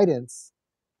no guidance.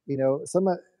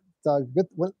 The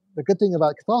good thing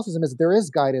about Catholicism is that there is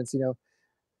guidance.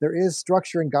 There is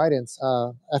structure and guidance.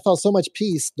 I felt so much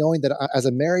peace knowing that as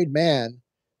a married man,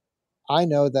 I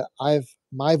know that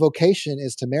my vocation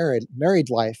is to married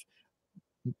life.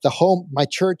 The home, my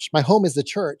church, my home is the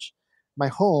church. My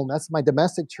home, that's my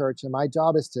domestic church, and my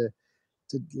job is to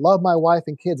love my wife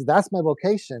and kids. That's my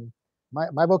vocation.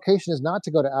 My vocation is not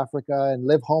to go to Africa and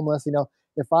live homeless.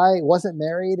 if I wasn't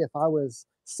married, if I was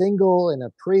single and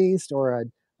a priest or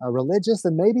a religious,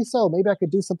 then maybe so. Maybe I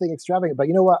could do something extravagant. But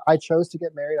you know what? I chose to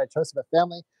get married. I chose to have a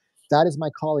family. That is my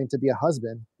calling, to be a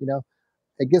husband. You know,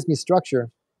 it gives me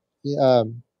structure.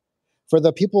 Um, for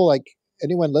the people, like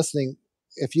anyone listening,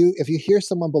 if you hear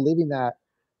someone believing that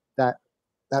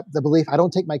the belief, I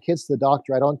don't take my kids to the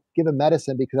doctor, I don't give them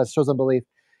medicine because that shows unbelief.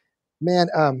 Man,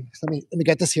 let me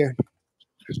get this here.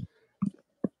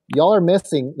 Y'all are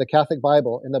missing the Catholic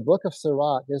Bible. In the book of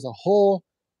Sirach, there's a whole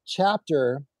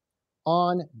chapter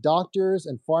on doctors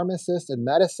and pharmacists and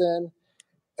medicine.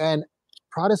 And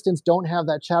Protestants don't have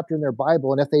that chapter in their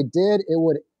Bible. And if they did, it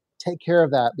would take care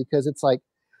of that, because it's like,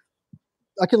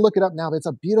 I can look it up now, but it's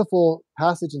a beautiful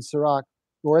passage in Sirach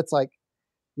where it's like,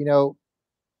 you know,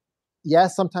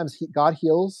 yes, sometimes God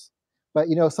heals, but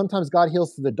you know, sometimes God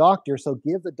heals through the doctor. So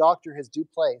give the doctor his due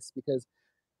place, because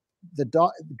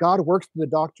God works through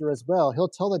the doctor as well. He'll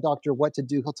tell the doctor what to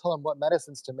do. He'll tell him what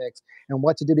medicines to mix and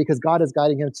what to do, because God is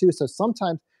guiding him too. So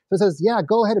sometimes it says, yeah,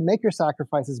 go ahead and make your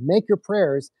sacrifices, make your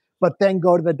prayers, but then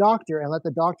go to the doctor and let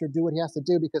the doctor do what he has to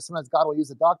do, because sometimes God will use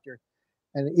the doctor.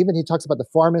 And even he talks about the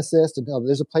pharmacist, and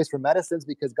there's a place for medicines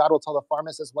because God will tell the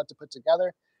pharmacist what to put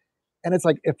together. And it's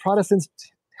like, if Protestants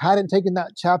hadn't taken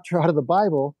that chapter out of the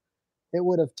Bible, it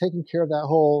would have taken care of that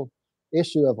whole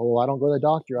issue of, oh, I don't go to the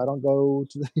doctor, I don't go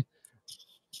to the,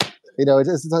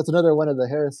 that's another one of the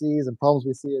heresies and problems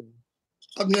we see.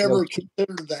 I've never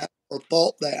considered that or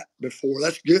thought that before.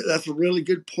 That's good. That's a really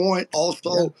good point.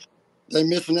 Also, they're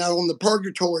missing out on the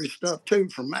purgatory stuff too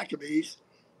from Maccabees.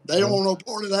 They don't want no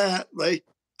part of that. They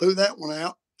threw that one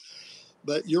out.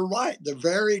 But you're right. The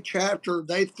very chapter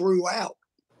they threw out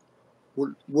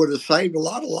would have saved a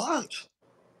lot of lives.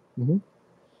 Mm-hmm.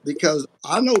 Because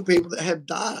I know people that have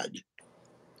died.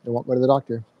 They won't go to the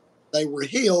doctor. They were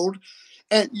healed.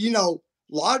 And,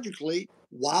 logically,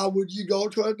 why would you go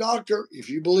to a doctor if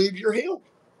you believe you're healed?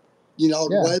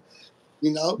 Yeah.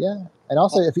 Yeah. And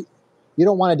also, if you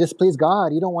don't want to displease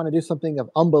God, you don't want to do something of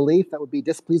unbelief that would be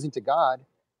displeasing to God,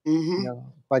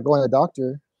 by going to the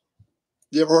doctor.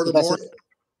 You ever heard of Mark?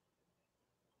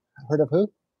 Heard of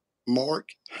who? Mark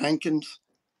Hankins.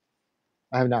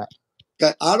 I have not.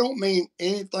 Okay, I don't mean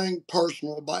anything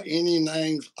personal by any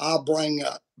names I bring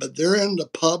up, but they're in the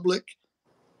public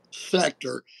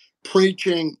sector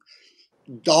preaching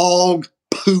dog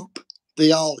poop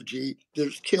theology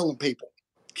that's killing people,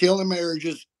 killing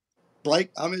marriages,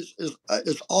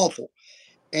 it's awful.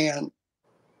 And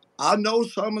I know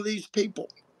some of these people.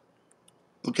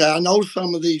 Okay, I know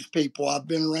some of these people. I've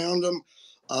been around them.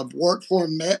 I've worked for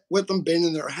them, met with them, been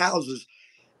in their houses.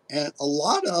 And a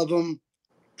lot of them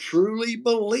truly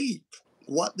believe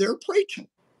what they're preaching.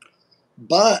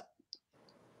 But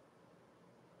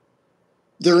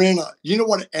they're in you know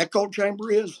what an echo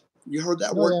chamber is? You heard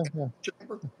that word? Yeah.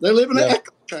 Chamber? They live in an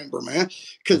echo chamber, man.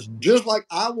 Because just like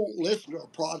I won't listen to a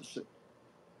Protestant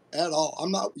at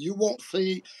all. You won't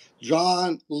see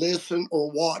John listen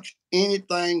or watch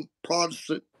anything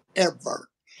Protestant ever.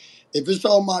 If it's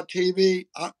on my TV,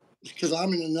 because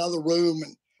I'm in another room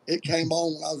and it came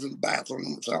on when I was in the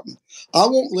bathroom or something, I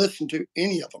won't listen to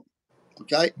any of them,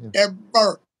 okay,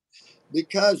 ever,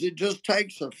 because it just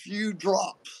takes a few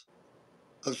drops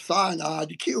of cyanide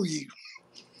to kill you.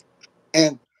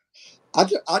 And I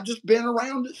just been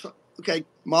around it. So, okay,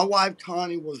 my wife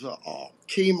Connie was a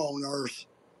chemo nurse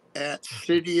at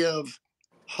City of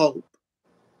Hope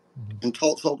in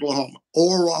Tulsa, Oklahoma,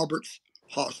 or Roberts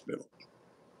Hospital.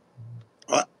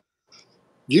 All right.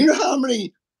 Do you know how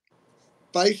many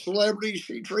face celebrities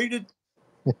she treated?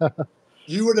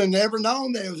 You would have never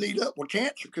known they was eat up with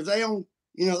cancer, because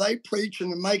they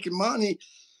preaching and making money,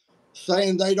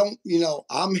 saying they don't,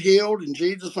 I'm healed in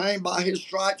Jesus' name. By his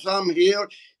stripes, I'm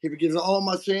healed. He forgives all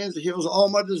my sins. He heals all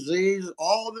my disease.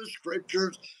 All the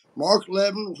scriptures, Mark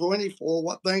 11:24,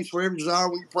 what things forever desire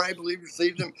when you pray, believe,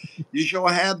 receive them, you shall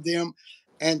have them.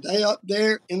 And they up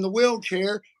there in the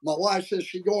wheelchair. My wife says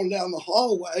she's going down the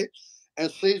hallway and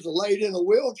sees a lady in a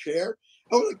wheelchair.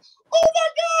 I was like, oh my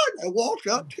God. I walked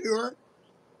up to her.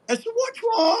 I said, what's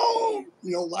wrong?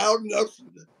 Loud enough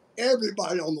for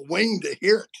everybody on the wing to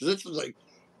hear it, because this is a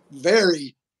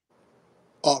very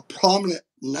prominent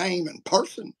name and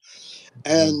person.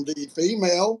 And the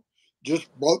female just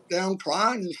broke down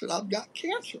crying and said, I've got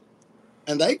cancer.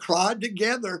 And they cried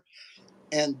together.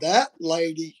 And that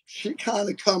lady, she kind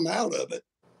of come out of it.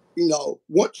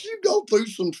 Once you go through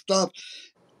some stuff,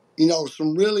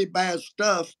 some really bad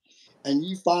stuff, and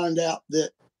you find out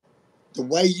that the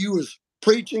way you was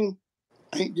preaching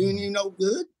ain't doing you no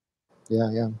good.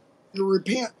 Yeah. To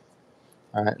repent.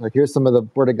 All right, look, here's some of the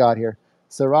word of God here.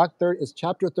 Sirach 30 is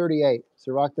chapter 38.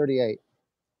 Sirach 38.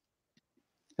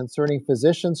 concerning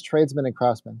physicians, tradesmen, and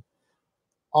craftsmen.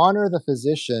 Honor the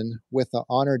physician with the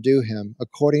honor due him,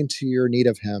 according to your need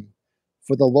of him.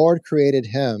 For the Lord created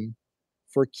him,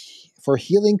 for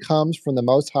healing comes from the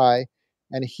Most High,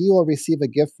 and he will receive a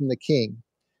gift from the King.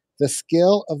 The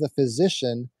skill of the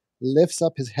physician lifts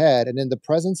up his head, and in the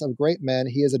presence of great men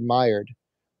he is admired.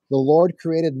 The Lord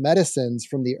created medicines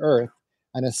from the earth,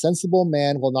 and a sensible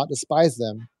man will not despise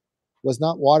them. Was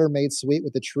not water made sweet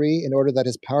with the tree in order that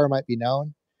his power might be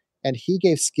known? And he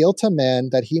gave skill to men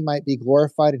that he might be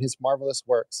glorified in his marvelous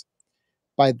works.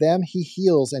 By them he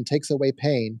heals and takes away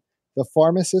pain. The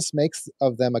pharmacist makes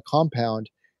of them a compound.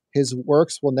 His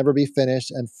works will never be finished,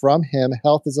 and from him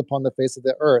health is upon the face of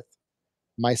the earth.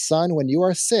 My son, when you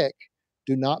are sick,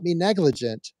 do not be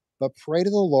negligent, but pray to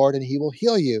the Lord, and he will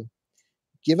heal you.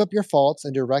 Give up your faults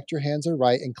and direct your hands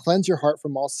aright, and cleanse your heart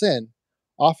from all sin.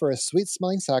 Offer a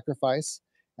sweet-smelling sacrifice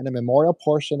and a memorial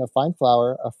portion of fine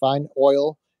flour, a fine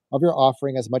oil of your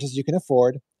offering, as much as you can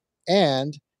afford,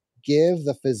 and give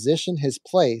the physician his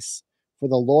place, for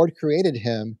the Lord created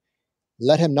him.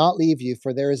 Let him not leave you,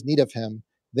 for there is need of him.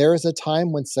 There is a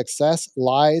time when success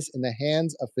lies in the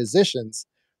hands of physicians,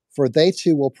 for they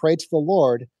too will pray to the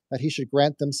Lord that he should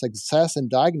grant them success in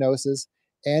diagnosis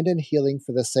and in healing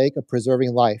for the sake of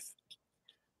preserving life.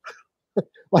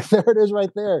 Like, there it is right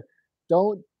there.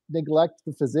 Don't neglect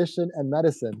the physician and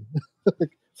medicine.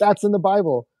 That's in the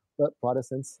Bible, but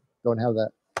Protestants don't have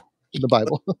that in the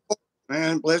Bible.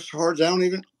 Man, bless their hearts, don't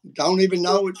even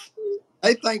know it's.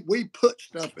 They think we put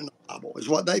stuff in the Bible, is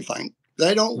what they think.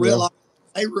 They don't realize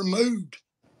they removed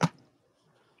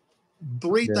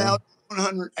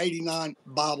 3,189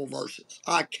 Bible verses.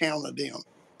 I counted them.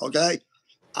 Okay.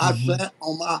 I sat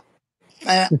on my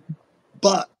fat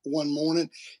butt one morning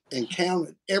and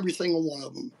counted every single one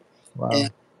of them. Wow.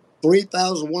 And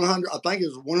 3,100, I think it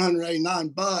was 189,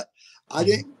 but I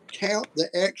didn't count the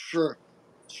extra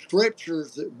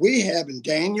scriptures that we have in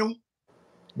Daniel.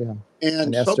 Yeah.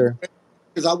 And Esther.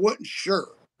 Because I wasn't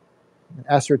sure. And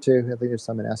Esther too. I think there's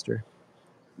some in Esther.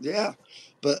 Yeah.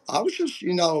 But I was just,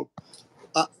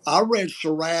 I read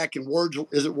Sirach and Words of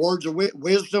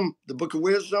Wisdom, the Book of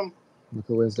Wisdom. Book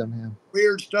of Wisdom, yeah.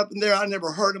 Weird stuff in there I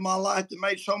never heard in my life that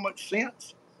made so much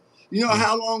sense. You know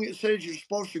how long it says you're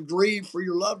supposed to grieve for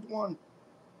your loved one?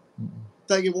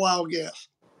 Take a wild guess.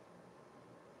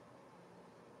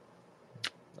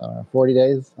 40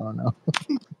 days? I don't know.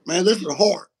 Man, this is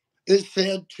hard. It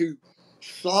said to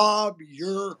sob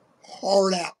your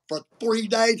heart out for 3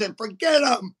 days and forget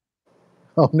them.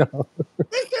 Oh, no.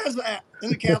 It says that in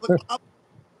the Catholic Bible.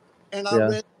 And I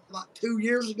read it about 2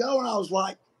 years ago, and I was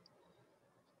like,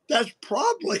 that's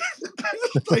probably the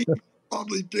best thing you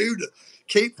probably do to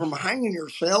keep from hanging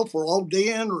yourself or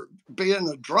ODing or being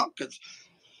a drunk. Because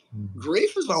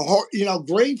grief is a hard,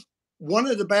 grief. One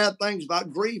of the bad things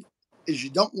about grief is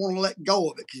you don't want to let go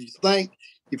of it, because you think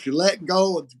if you let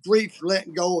go of the grief, you're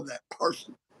letting go of that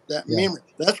person, that memory.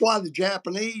 That's why the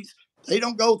Japanese, they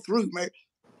don't go through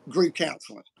grief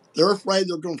counseling. They're afraid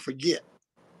they're going to forget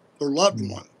their loved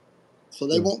one. So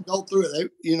they won't go through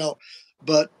it.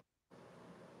 But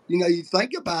you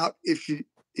think about if you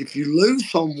lose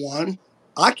someone,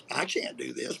 I can't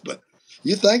do this, but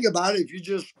you think about it, if you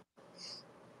just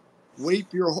weep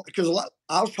because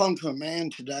I was talking to a man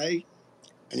today,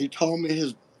 and he told me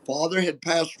his father had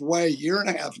passed away a year and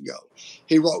a half ago.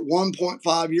 He wrote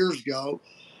 1.5 years ago,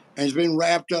 and he's been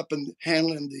wrapped up in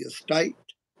handling the estate.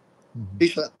 He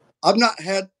said, I've not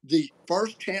had the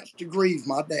first chance to grieve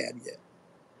my dad yet.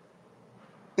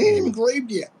 He ain't even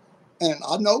grieved yet. And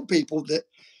I know people that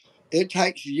it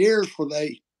takes years for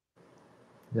they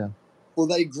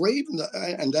grieve.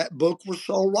 And that book was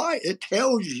so right. It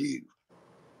tells you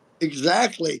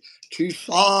exactly to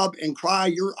sob and cry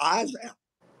your eyes out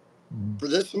for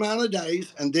this amount of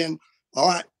days. And then, all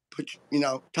right,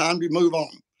 time to move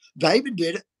on. David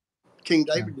did it. King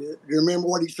David did it. You remember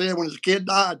what he said when his kid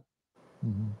died?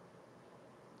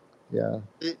 Yeah.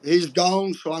 He's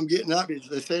gone, so I'm getting up.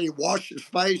 They said he washed his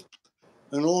face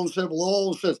and oil himself with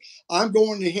oil and says, I'm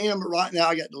going to him, but right now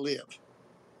I got to live.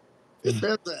 It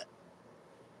says that.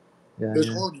 Yeah, it's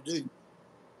hard to do.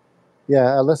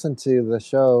 Yeah, I listened to the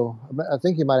show. I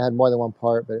think you might have had more than one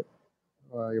part, but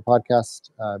your podcast,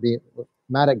 being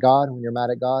mad at God, when you're mad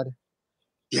at God.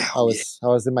 Yeah, I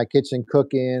was in my kitchen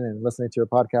cooking and listening to your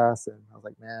podcast, and I was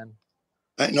like, man,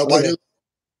 ain't nobody.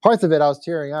 Parts of it I was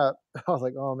tearing up. I was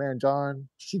like, oh man, John,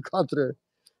 you gone through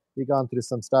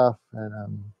some stuff, and I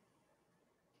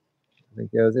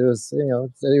think it was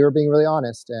you were being really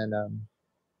honest, and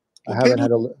I haven't had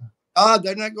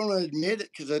they're not going to admit it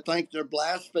because they think they're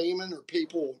blaspheming, or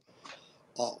people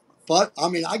I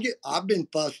mean, I've been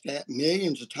fussed at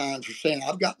millions of times for saying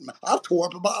I've tore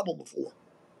up a Bible before.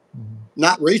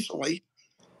 Not recently,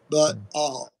 but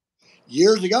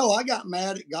years ago, I got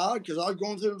mad at God because I was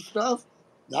going through the stuff.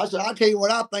 And I said, "I tell you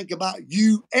what I think about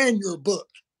you and your book."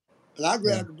 And I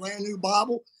grabbed a brand new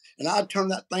Bible and I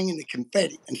turned that thing into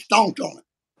confetti and stomped on it.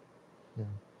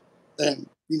 And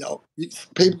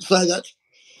people say that's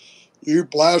you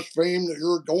blaspheme, that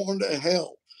you're going to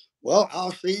hell. Well,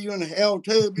 I'll see you in hell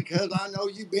too, because I know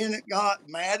you've been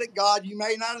mad at God. You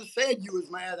may not have said you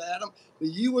was mad at him, but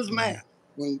you was mad.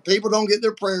 When people don't get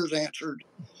their prayers answered,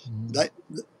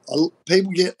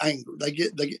 people get angry. They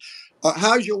get.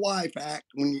 How's your wife act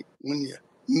when you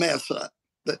mess up?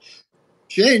 But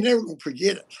she ain't never gonna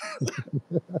forget it.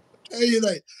 Tell you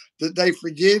they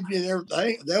forgive you and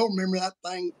everything. They'll remember that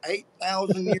thing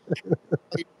 8,000 years.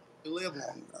 They live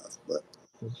long enough, but.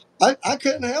 I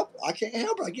couldn't help it. I can't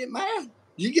help it. I get mad.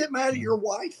 You get mad at your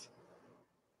wife?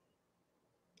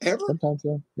 Ever? Sometimes,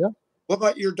 yeah. What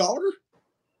about your daughter?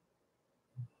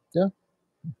 Yeah.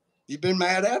 You've been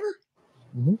mad at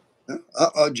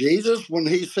her? Jesus, when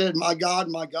he said, my God,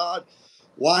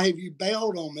 why have you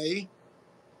bailed on me?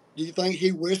 Do you think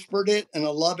he whispered it in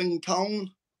a loving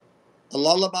tone? A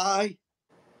lullaby?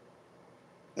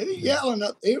 He was yelling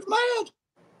up. He was mad.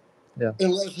 Yeah.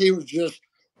 Unless he was just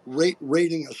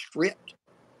reading a script.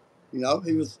 He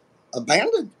was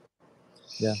abandoned.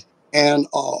 Yeah. And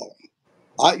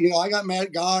I got mad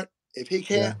at God. If he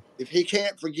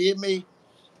can't forgive me,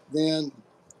 then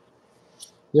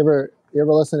you ever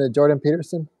listen to Jordan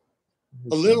Peterson?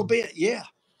 A little bit, yeah.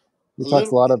 He talks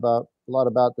a lot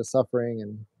about the suffering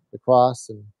and the cross,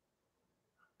 and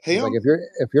he's like,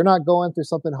 if you're not going through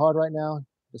something hard right now,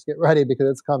 just get ready because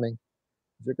it's coming.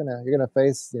 You're gonna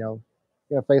face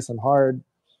some hard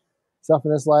stuff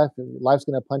in this life. Life's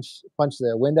gonna punch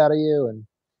the wind out of you, and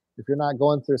if you're not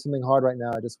going through something hard right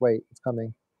now, just wait, it's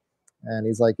coming. And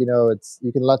he's like,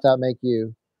 you can let that make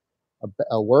you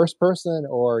a worse person,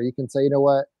 or you can say, you know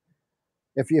what,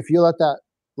 if you let that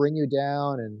bring you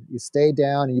down and you stay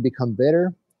down and you become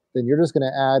bitter, then you're just going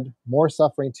to add more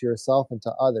suffering to yourself and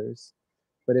to others.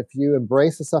 But if you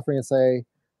embrace the suffering and say,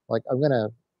 like, I'm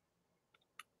gonna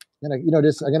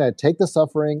take the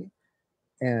suffering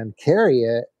and carry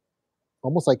it,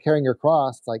 almost like carrying your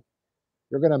cross, like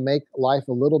you're going to make life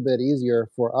a little bit easier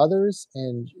for others.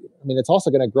 And I mean, it's also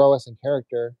going to grow us in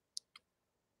character,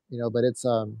 but it's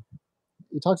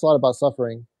he talks a lot about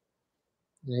suffering.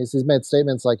 He's made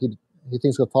statements like he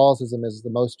thinks Catholicism is the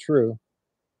most true.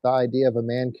 The idea of a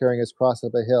man carrying his cross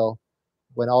up a hill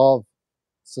when all of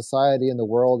society in the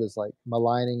world is like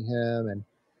maligning him and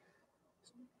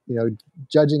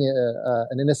judging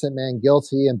an innocent man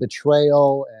guilty and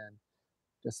betrayal and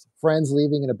just friends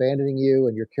leaving and abandoning you,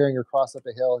 and you're carrying your cross up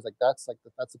a hill. It's like that's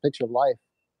the picture of life.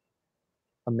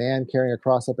 A man carrying a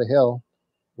cross up a hill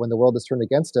when the world is turned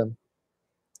against him.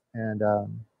 And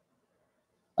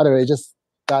I don't know,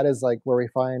 that is like where we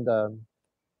find I don't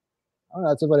know,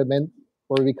 that's what it meant,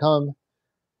 where we become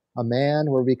a man,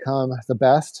 where we become the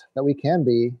best that we can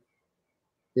be,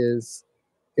 is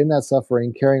in that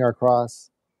suffering, carrying our cross.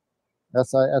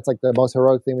 That's like the most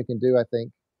heroic thing we can do, I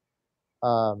think.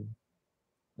 And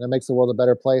it makes the world a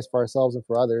better place for ourselves and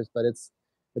for others. But it's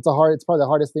probably the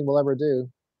hardest thing we'll ever do.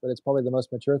 But it's probably the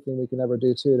most mature thing we can ever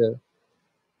do too.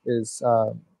 Is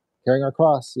carrying our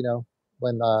cross.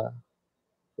 When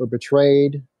we're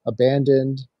betrayed,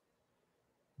 abandoned,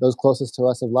 those closest to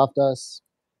us have left us.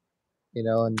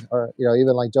 And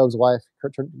even like Job's wife,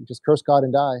 just curse God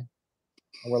and die.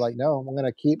 And we're like, no, I'm going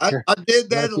to keep. I did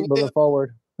that. Keep moving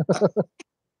forward.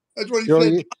 That's what he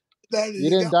said. You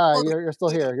didn't die. You're still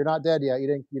here. You're not dead yet.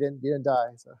 You didn't die.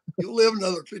 So you'll live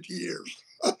another 50 years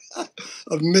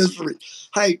of misery.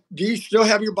 Hey, do you still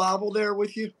have your Bible there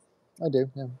with you? I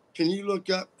do. Yeah. Can you look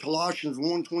up Colossians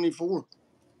 1:24?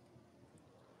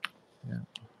 Yeah.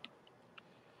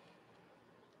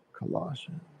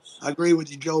 Colossians. I agree with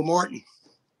you, Joe Martin.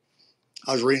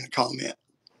 I was reading a comment.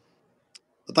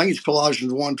 I think it's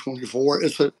Colossians 1:24.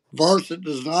 It's a verse that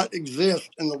does not exist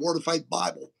in the Word of Faith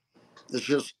Bible. It's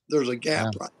just there's a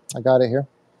gap, right? I got it here.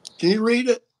 Can you read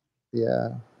it?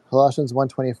 Yeah. Colossians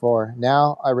 1:24.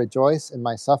 Now I rejoice in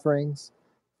my sufferings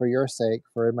for your sake,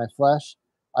 for in my flesh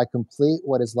I complete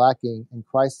what is lacking in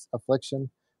Christ's affliction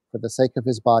for the sake of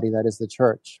his body, that is the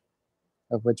church,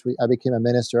 of which I became a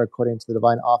minister according to the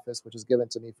divine office which is given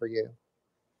to me for you.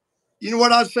 You know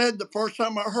what I said the first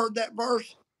time I heard that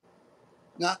verse?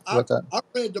 Now, I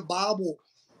read the Bible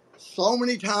so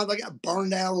many times, I got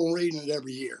burned out on reading it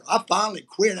every year. I finally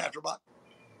quit after about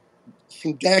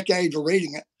some decades of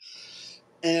reading it.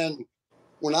 And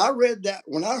when I heard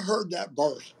that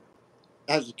verse,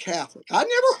 as a Catholic. I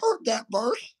never heard that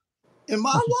verse in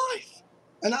my life.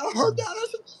 And I heard that, and I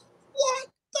said, what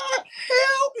the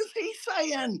hell is he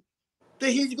saying? That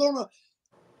he's going to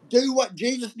do what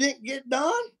Jesus didn't get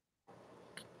done?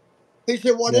 He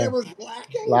said, whatever's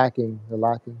lacking. The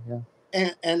lacking,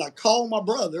 yeah. And I called my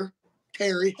brother,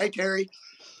 Terry. Hey, Terry.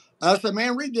 I said,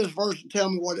 man, read this verse and tell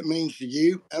me what it means to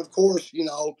you. And of course, you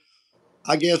know,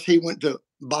 I guess he went to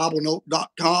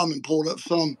BibleNote.com and pulled up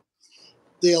some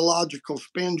theological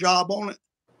spin job on it.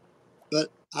 But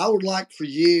I would like for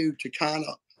you to kind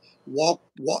of walk,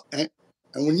 and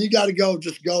when you got to go,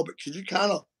 just go. But could you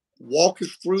kind of walk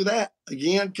us through that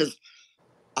again? Because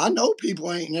I know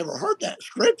people ain't never heard that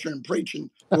scripture and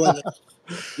preaching with it,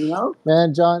 you know?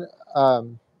 Man, John,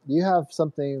 you have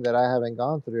something that I haven't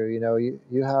gone through. You know,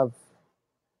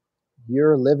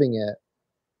 you're living it.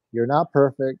 You're not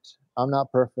perfect. I'm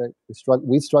not perfect.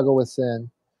 We struggle with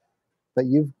sin, but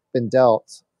you've been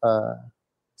dealt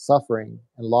suffering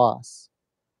and loss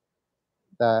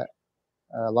that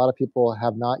a lot of people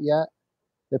have not yet.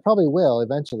 They probably will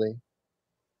eventually.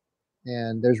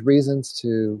 And there's reasons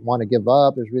to want to give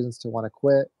up. There's reasons to want to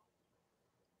quit.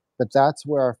 But that's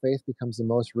where our faith becomes the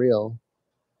most real.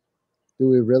 Do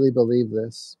we really believe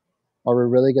this? Are we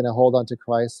really going to hold on to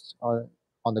Christ on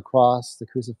the cross, the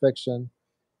crucifixion,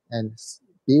 and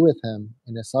be with him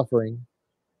in his suffering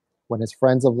when his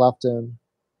friends have left him,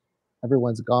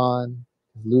 everyone's gone,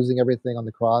 losing everything on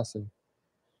the cross? And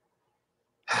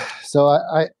so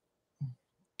I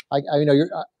you know,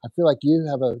 I feel like you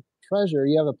have a treasure,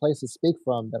 you have a place to speak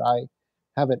from that I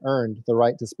haven't earned the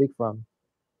right to speak from.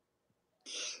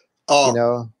 You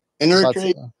know,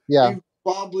 Enique, yeah. you've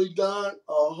probably done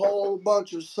a whole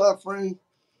bunch of suffering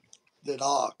that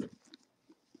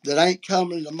ain't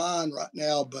coming to mind right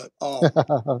now, but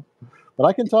but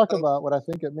I can talk about what I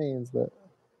think it means. But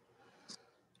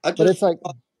it's like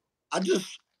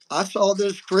I saw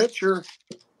this scripture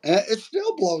and it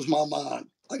still blows my mind.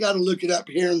 I got to look it up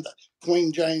here in the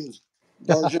Queen James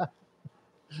version.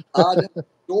 I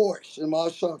rejoice in my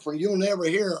suffering. You'll never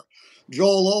hear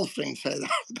Joel Osteen say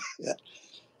that.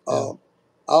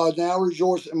 I now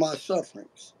rejoice in my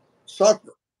sufferings.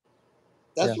 Suffer.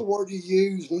 That's the word you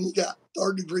use when you got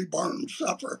third-degree burns.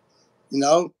 Suffer. You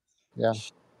know? Yeah.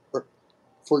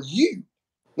 For you.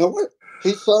 Now, what?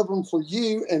 He's suffering for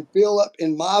you and fill up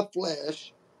in my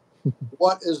flesh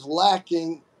what is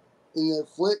lacking in the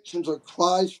afflictions of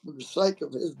Christ for the sake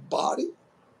of his body.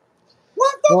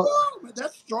 What the world?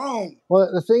 That's strong.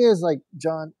 Well, the thing is, like,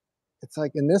 John, it's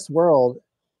like in this world,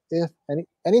 if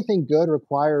anything good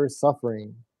requires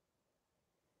suffering,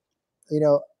 you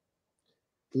know,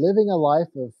 living a life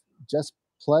of just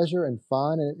pleasure and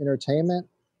fun and entertainment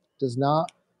does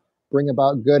not bring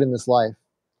about good in this life.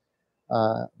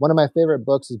 One of my favorite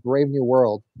books is Brave New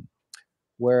World,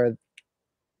 where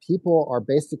people are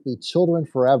basically children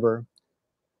forever.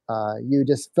 You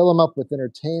just fill them up with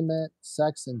entertainment,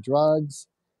 sex, and drugs,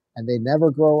 and they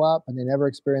never grow up and they never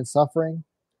experience suffering.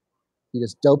 You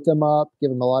just dope them up, give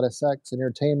them a lot of sex and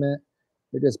entertainment.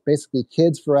 They're just basically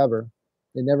kids forever.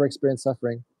 They never experience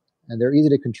suffering, and they're easy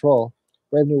to control.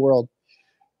 Brave New World.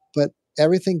 But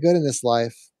everything good in this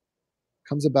life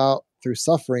comes about through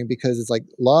suffering, because it's like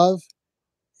love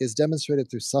is demonstrated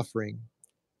through suffering.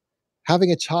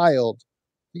 Having a child,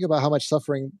 think about how much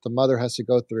suffering the mother has to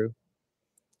go through.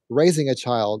 Raising a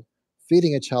child,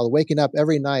 feeding a child, waking up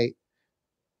every night,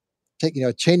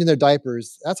 changing their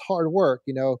diapers, that's hard work.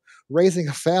 Raising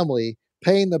a family,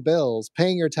 paying the bills,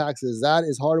 paying your taxes, that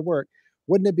is hard work.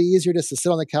 Wouldn't it be easier just to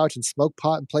sit on the couch and smoke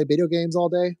pot and play video games all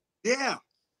day? Yeah.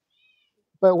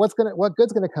 But what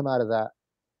good's gonna come out of that?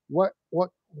 What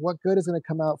good is gonna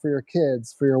come out for your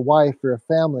kids, for your wife, for your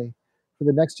family, for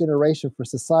the next generation, for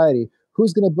society?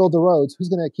 Who's gonna build the roads? Who's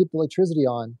gonna keep the electricity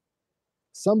on?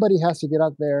 Somebody has to get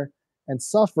out there and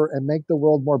suffer and make the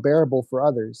world more bearable for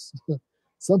others.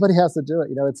 Somebody has to do it.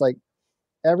 It's like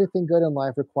everything good in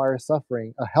life requires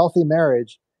suffering. A healthy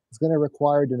marriage is going to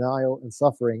require denial and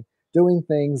suffering, doing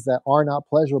things that are not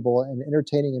pleasurable and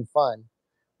entertaining and fun,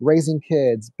 raising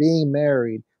kids, being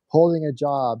married, holding a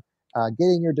job,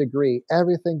 getting your degree.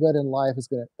 Everything good in life is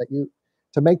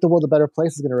to make the world a better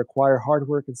place is going to require hard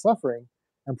work and suffering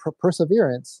and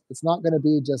perseverance. It's not going to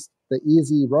be just the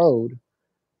easy road,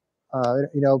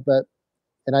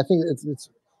 and I think it's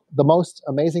the most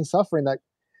amazing suffering, that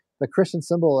the Christian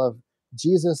symbol of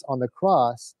Jesus on the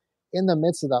cross, in the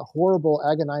midst of that horrible,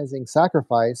 agonizing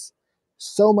sacrifice,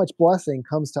 so much blessing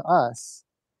comes to us.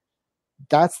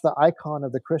 That's the icon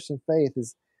of the Christian faith,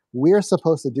 is we're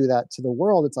supposed to do that to the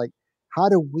world. It's like, how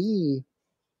do we,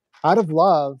 out of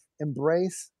love,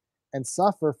 embrace and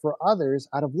suffer for others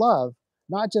out of love,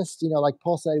 not just, like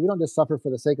Paul said, we don't just suffer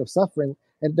for the sake of suffering,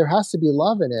 and there has to be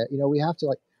love in it. We have to,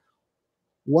 like,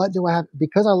 what do I have?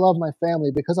 Because I love my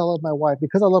family, because I love my wife,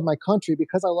 because I love my country,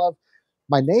 because I love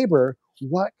my neighbor,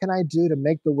 what can I do to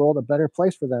make the world a better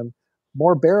place for them,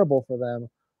 more bearable for them?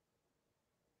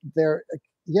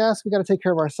 Yes, we got to take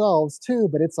care of ourselves too,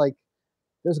 but it's like,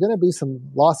 there's going to be some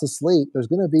loss of sleep. There's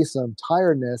going to be some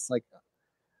tiredness. Like,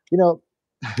 you know,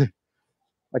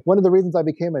 like one of the reasons I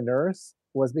became a nurse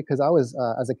was because I was,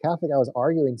 as a Catholic, I was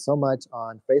arguing so much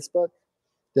on Facebook,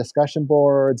 discussion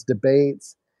boards,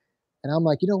 debates. And I'm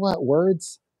like, you know what?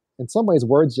 Words, in some ways,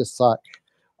 words just suck.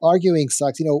 Arguing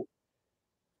sucks.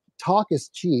 Talk is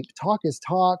cheap. Talk is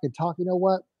talk, and talk, you know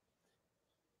what?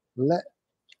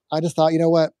 I just thought, you know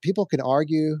what? People can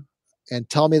argue and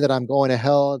tell me that I'm going to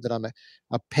hell, that I'm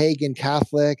a pagan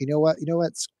Catholic. You know what?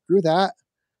 Screw that.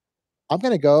 I'm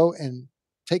going to go and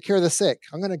take care of the sick.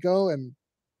 I'm going to go and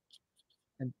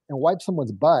wipe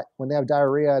someone's butt when they have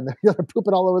diarrhea and they're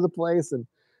pooping all over the place. And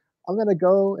I'm going to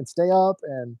go and stay up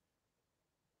and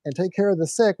take care of the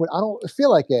sick when I don't feel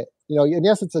like it. And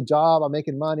yes, it's a job. I'm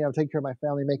making money. I'm taking care of my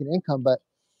family, making income. But,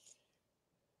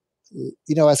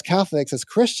 as Catholics, as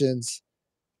Christians,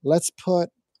 let's put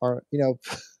our,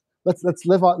 let's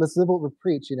live what we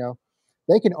preach.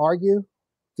 They can argue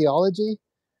theology,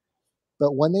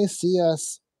 but when they see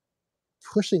us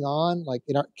pushing on, like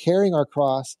carrying our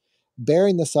cross,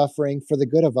 bearing the suffering for the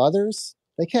good of others,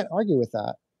 they can't argue with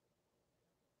that.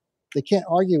 They can't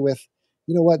argue with,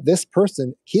 what, this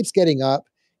person keeps getting up,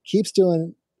 keeps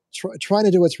doing, trying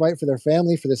to do what's right for their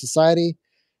family, for the society.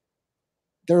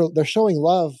 They're showing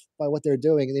love by what they're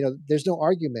doing. And, there's no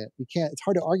argument. It's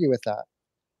hard to argue with that,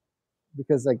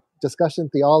 because like discussion,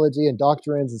 theology and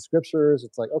doctrines and scriptures,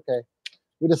 it's like, okay,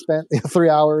 we just spent 3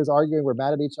 hours arguing. We're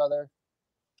mad at each other.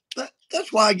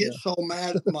 That's why I get so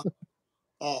mad at my,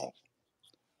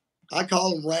 I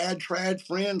call them rad trad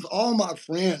friends. All my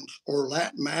friends are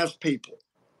Latin Mass people.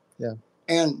 Yeah.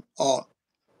 And,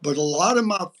 but a lot of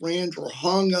my friends are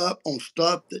hung up on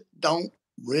stuff that don't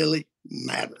really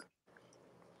matter.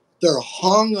 They're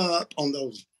hung up on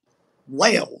those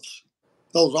rails,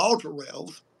 those altar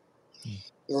rails.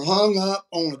 They're hung up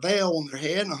on a veil on their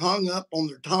head and hung up on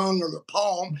their tongue or their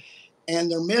palm,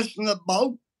 and they're missing the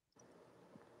boat.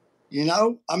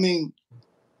 I mean,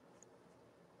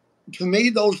 to me,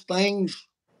 those things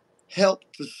help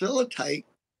facilitate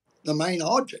the main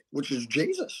object, which is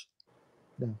Jesus.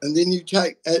 Yeah. And then you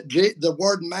take the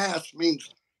word mass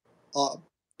means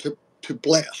to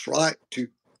bless, right? To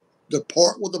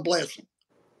depart with a blessing.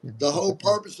 Yeah, the whole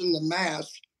purpose in the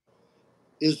mass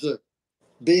is to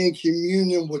be in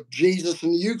communion with Jesus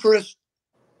in the Eucharist,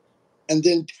 and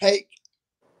then take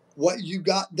what you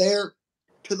got there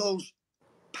to those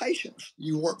patients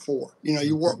you work for,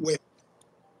 you work with.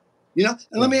 And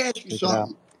let me ask you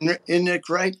something, Enique,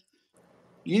 right?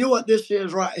 You know what this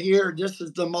is right here? This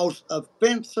is the most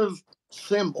offensive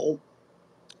symbol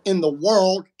in the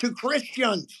world to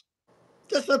Christians.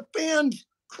 This offends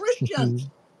Christians.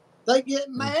 They get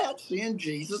mad seeing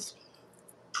Jesus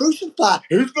crucified.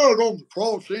 He's not on the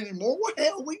cross anymore. Well,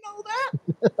 hell, we know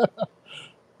that. But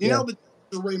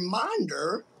it's a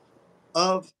reminder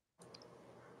of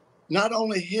not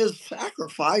only his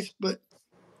sacrifice, but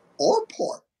our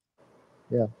part.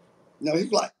 Yeah.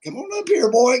 He's like, come on up here,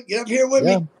 boy. Get up here with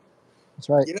me. That's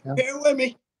right. Get up here with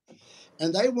me.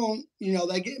 And they won't,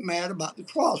 they get mad about the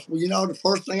cross. Well, the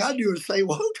first thing I do is say,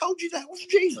 well, who told you that was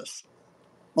Jesus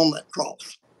on that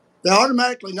cross? They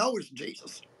automatically know it's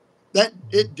Jesus. That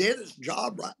it did its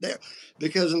job right there.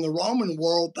 Because in the Roman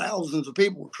world, thousands of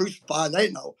people were crucified.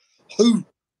 They know who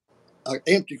an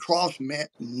empty cross meant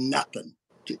nothing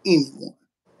to anyone.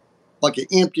 Like an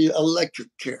empty electric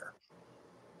chair.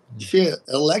 You see, an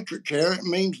electric chair, it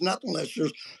means nothing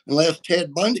unless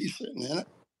Ted Bundy's sitting in it.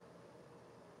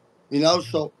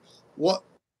 So what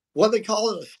they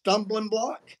call it, a stumbling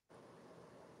block?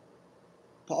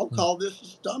 Paul called this a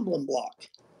stumbling block.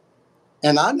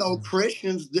 And I know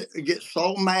Christians that get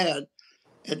so mad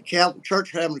at the Catholic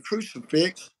Church having a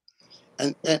crucifix.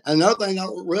 And another thing I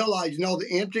don't realize, the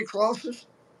empty crosses,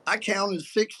 I counted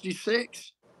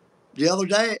 66 the other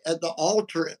day at the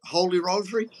altar at Holy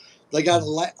Rosary. They got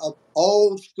a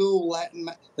old school Latin.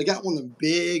 They got one of the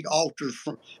big altars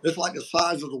it's like the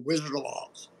size of the Wizard of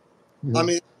Oz. Mm-hmm. I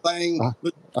mean, thing.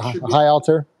 A high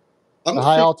altar. A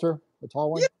high altar, the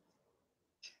tall one. Yeah.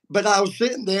 But I was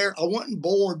sitting there. I wasn't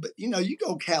bored. But you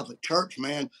go Catholic Church,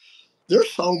 man. There's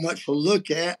so much to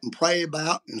look at and pray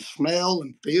about and smell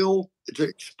and feel to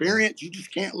experience. You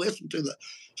just can't listen to the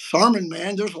sermon,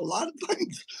 man. There's a lot of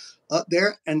things up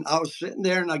there. And I was sitting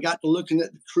there and I got to looking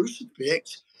at the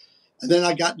crucifix. And then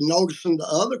I got noticing the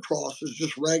other crosses,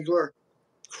 just regular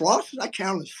crosses. I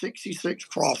counted 66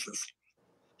 crosses.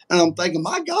 And I'm thinking,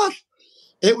 my gosh,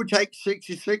 it would take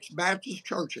 66 Baptist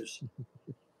churches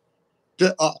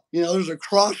to, there's a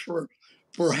cross for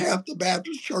half the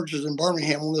Baptist churches in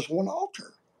Birmingham on this one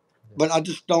altar. But I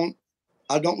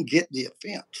don't get the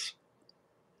offense.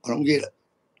 I don't get it.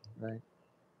 Right.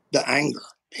 The anger.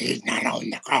 He's not on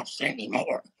the cross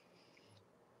anymore.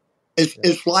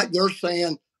 It's like they're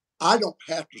saying, I don't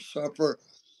have to suffer.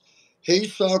 He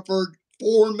suffered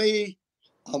for me.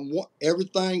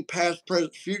 Everything past,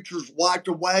 present, future is wiped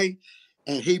away.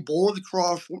 And he bore the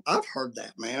cross. I've heard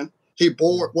that, man. He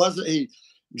bore it. Wasn't he?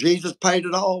 Jesus paid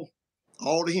it all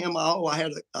to him. I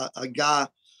had a guy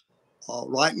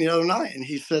write me the other night, and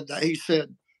he said,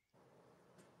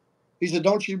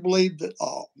 don't you believe that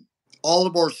all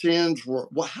of our sins were,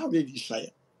 well, how did he say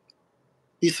it?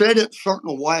 He said it a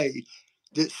certain way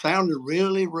that sounded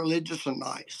really religious and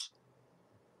nice.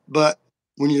 But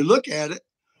when you look at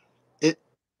it,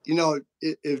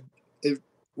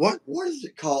 what is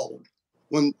it called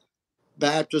when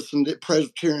Baptists and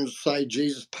Presbyterians say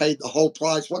Jesus paid the whole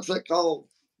price? What's that called?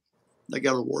 They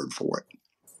got a word for it.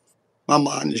 My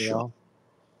mind is shut.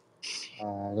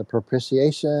 The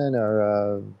propitiation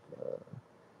or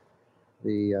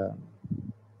the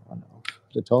I don't know,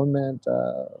 atonement.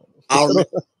 I'll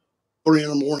remember 3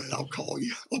 a.m. I'll call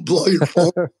you. I'll blow your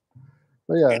phone. But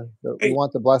yeah, we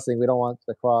want the blessing. We don't want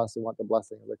the cross. We want the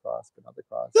blessing of the cross, but not the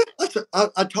cross.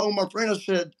 I told my friend, I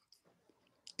said,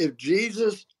 if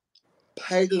Jesus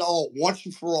paid it all once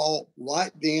and for all,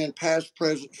 right then, past,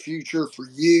 present, future, for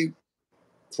you,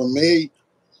 for me,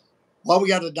 what we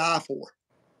got to die for?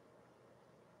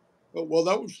 Well,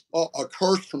 that was a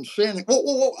curse from sinning.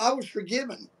 Whoa, I was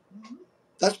forgiven.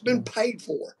 That's been paid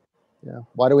for. Yeah.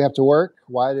 Why do we have to work?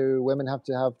 Why do women have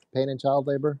to have pain in child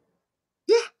labor?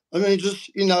 Yeah. I mean, just,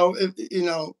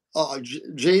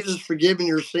 Jesus forgiving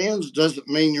your sins doesn't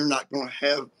mean you're not going to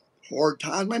have hard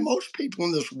times. I mean, most people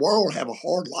in this world have a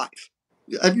hard life.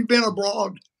 Have you been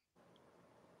abroad?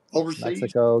 Overseas?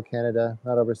 Mexico, Canada,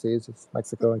 not overseas. It's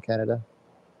Mexico and Canada.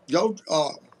 Go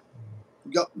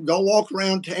walk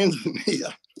around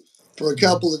Tanzania for a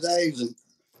couple of days and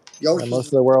go. Most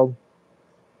of the world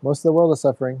is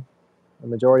suffering. The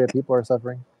majority of people are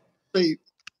suffering.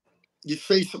 You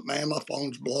see some, man, my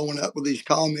phone's blowing up with these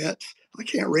comments. I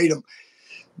can't read them.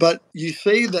 But you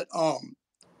see that,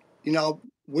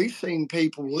 we've seen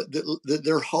people that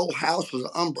their whole house was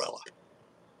an umbrella.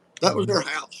 That was their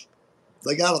house.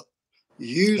 They got to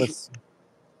use.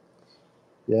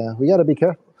 Yeah, we got to be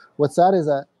careful. What's sad is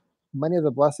that many of the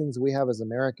blessings we have as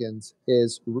Americans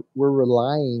is we're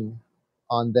relying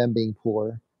on them being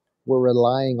poor. We're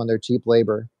relying on their cheap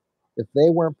labor. If they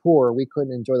weren't poor, we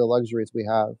couldn't enjoy the luxuries we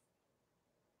have.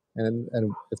 And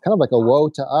it's kind of like a woe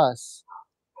to us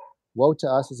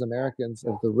as Americans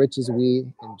of the riches we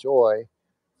enjoy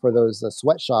for those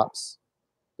sweatshops,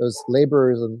 those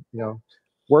laborers, and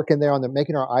working there on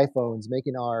making our iPhones,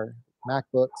 making our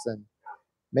MacBooks, and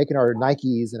making our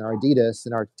Nikes and our Adidas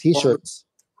and our T-shirts.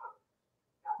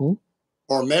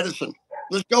 Or medicine.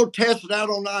 Let's go test it out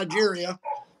on Nigeria.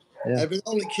 Yeah. If it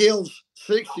only kills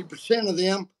 60% of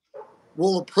them,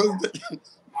 we'll approve it,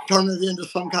 turn it into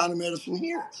some kind of medicine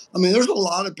here. I mean, there's a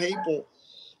lot of people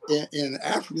in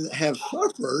Africa that have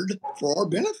suffered for our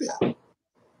benefit.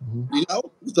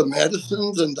 The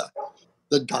medicines and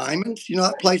the diamonds.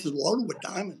 That place is loaded with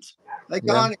diamonds. Hey,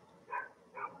 Connie,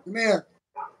 come here.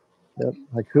 Yep.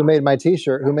 Like, who made my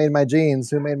T-shirt? Who made my jeans?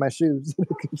 Who made my shoes?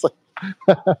 It's like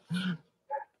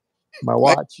my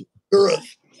watch.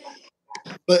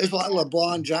 But it's like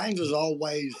LeBron James is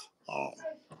always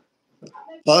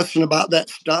fussing about that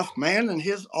stuff, man, and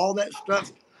all that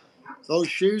stuff, those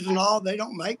shoes and all, they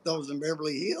don't make those in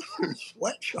Beverly Hills. There's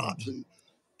sweatshops in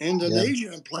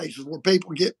Indonesia and places where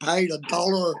people get paid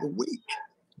 $1 a week.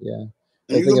 Yeah.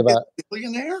 And you think about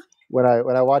billionaire? When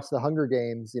I watch the Hunger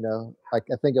Games, I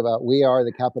think about we are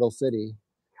the capital city.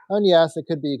 And yes, it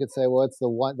could be, you could say, well, it's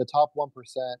the top 1%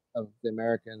 of the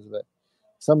Americans, but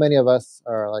so many of us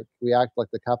are like, we act like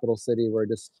the capital city. We're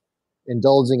just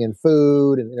indulging in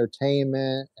food and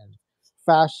entertainment and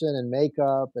fashion and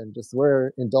makeup, and just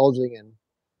we're indulging in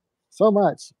so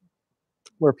much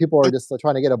where people are just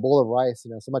trying to get a bowl of rice.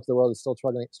 So much of the world is still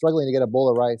struggling to get a bowl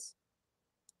of rice.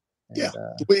 And,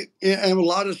 and a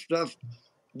lot of stuff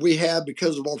we have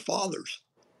because of our fathers.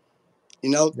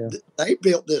 They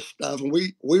built this stuff, and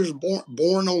we was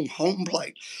born on home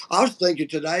plate. I was thinking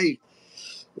today,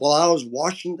 while I was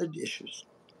washing the dishes,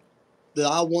 that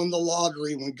I won the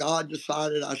lottery when God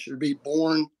decided I should be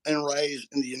born and raised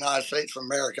in the United States of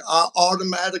America. I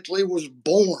automatically was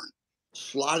born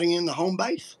sliding into home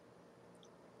base.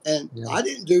 And Yeah. I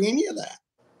didn't do any of that.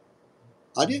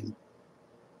 I didn't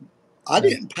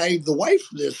pave the way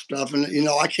for this stuff. And, you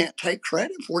know, I can't take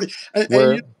credit for it. And you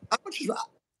know, how much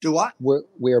do I?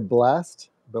 We are blessed,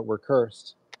 but we're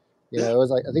cursed. You know, it was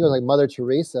like, I think it was like Mother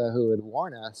Teresa who would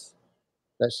warn us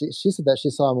that she said that she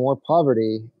saw more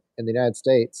poverty in the United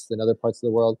States than other parts of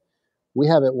the world. We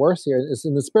have it worse here. It's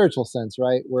in the spiritual sense,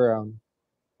 right? Where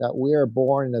that we are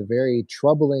born in a very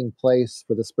troubling place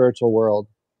for the spiritual world.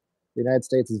 The United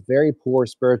States is very poor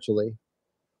spiritually.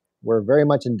 We're very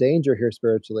much in danger here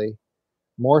spiritually,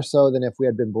 more so than if we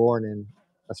had been born in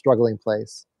a struggling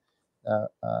place.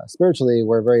 Spiritually,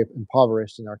 we're very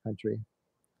impoverished in our country.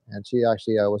 And she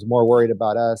actually was more worried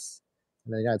about us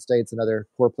in the United States and other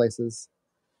poor places.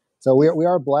 So we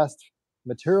are blessed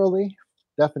materially,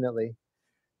 definitely.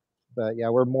 But yeah,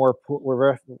 we're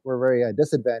very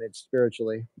disadvantaged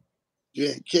spiritually.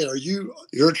 Yeah, kid,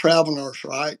 you're a travel nurse,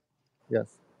 right?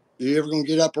 Yes. Are you ever gonna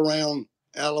get up around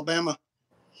Alabama?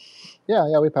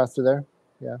 Yeah, we passed through there.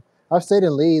 Yeah, I've stayed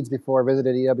in Leeds before,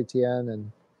 visited EWTN,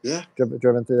 and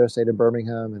driven through there, stayed in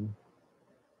Birmingham, and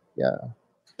yeah.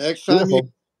 Next time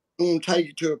I'm gonna take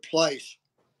you to a place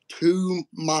 2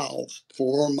 miles from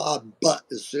where my butt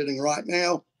is sitting right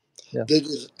now. Yeah. That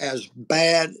is as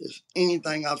bad as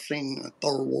anything I've seen in a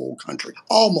third world country.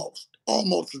 Almost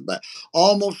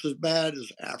as bad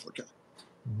as Africa.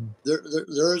 Mm-hmm.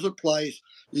 There is a place,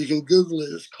 you can Google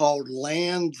it. It's called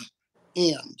Land's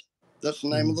End. That's the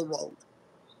name of the road.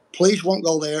 Police won't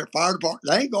go there. Fire department,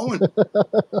 they ain't going.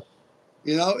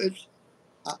 You know,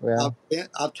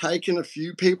 I've taken a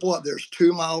few people up there. It's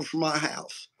 2 miles from my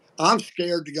house. I'm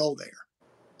scared to go there.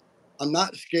 I'm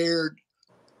not scared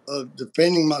of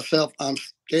defending myself. I'm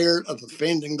scared of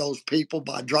offending those people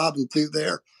by driving through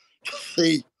there to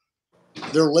see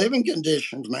their living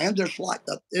conditions, man. It's like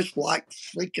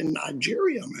freaking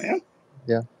Nigeria, man.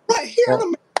 Yeah. Right here.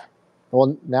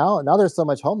 Well, now there's so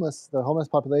much homeless. The homeless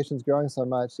population is growing so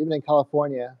much. Even in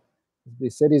California,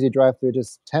 these cities you drive through,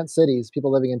 just tent cities,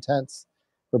 people living in tents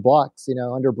for blocks, you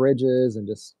know, under bridges, and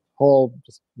just whole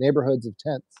neighborhoods of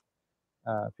tents.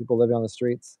 People living on the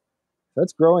streets. So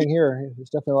it's growing here. There's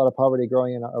definitely a lot of poverty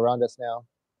growing around us now.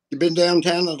 You been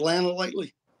downtown Atlanta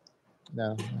lately?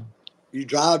 No. You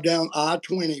drive down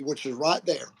I-20, which is right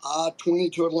there.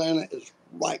 I-20 to Atlanta is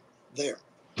right there.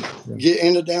 Yeah. You get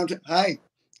into downtown. Hey,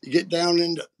 you get down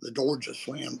into the door just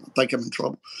slammed. I think I'm in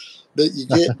trouble. But you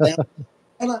get down,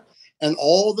 and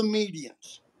all the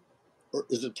medians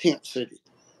is a tent city.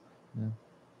 Yeah.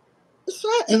 It's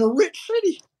that in a rich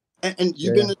city. And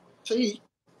you've been to D.C.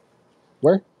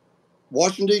 Where?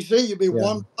 Washington, D.C. You'll be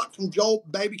 1 block from Joe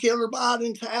Baby Killer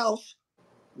Biden's house.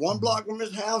 1 block from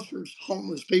his house, there's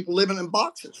homeless people living in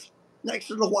boxes next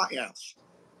to the White House.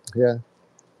 Yeah.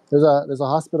 There's a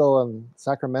hospital in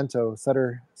Sacramento,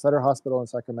 Sutter Hospital in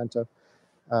Sacramento,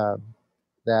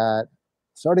 that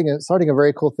starting a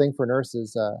very cool thing for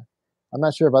nurses. I'm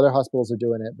not sure if other hospitals are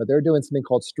doing it, but they're doing something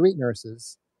called street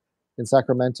nurses in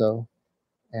Sacramento,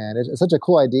 and it's such a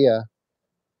cool idea.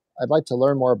 I'd like to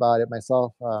learn more about it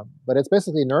myself, but it's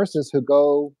basically nurses who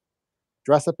go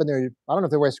dress up in their, I don't know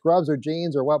if they wear scrubs or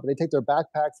jeans or what, but they take their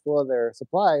backpacks full of their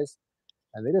supplies,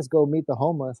 and they just go meet the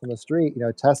homeless on the street, you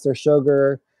know, test their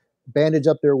sugar, bandage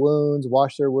up their wounds,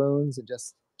 wash their wounds, and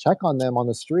just check on them on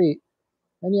the street.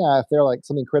 And yeah, if they're like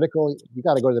something critical, you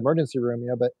got to go to the emergency room, you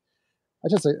know, but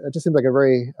it just seems like a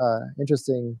very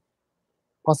interesting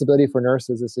possibility for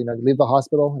nurses is, you know, leave the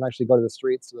hospital and actually go to the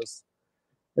streets.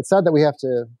 It's sad that we have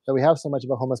so much of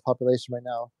a homeless population right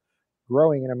now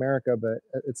growing in America, but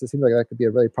it seems like that could be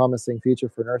a really promising future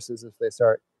for nurses if they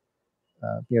start,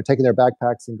 you know, taking their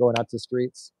backpacks and going out to the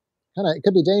streets. It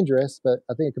could be dangerous, but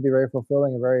I think it could be very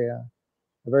fulfilling and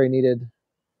a very needed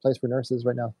place for nurses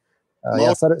right now.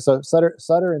 Yeah,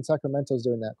 Sutter in Sacramento is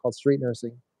doing that, called street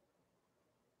nursing.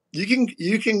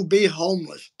 You can be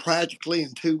homeless practically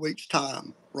in 2 weeks'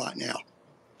 time right now.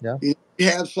 Yeah. You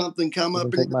have something come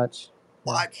up and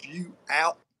wipes you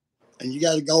out, and you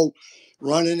got to go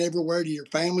running everywhere to your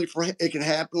family for it. It can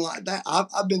happen like that.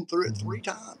 I've been through it 3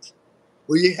 times,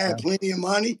 where you have plenty of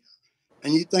money,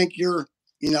 and you think you're,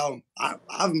 you know,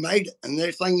 I've made it, and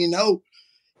next thing you know,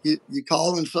 you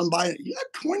calling somebody, you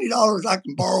got $20 I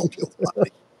can borrow till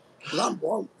Friday, because I'm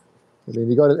broke. I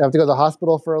mean, you have to go to the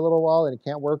hospital for a little while, and you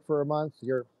can't work for a month.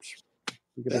 You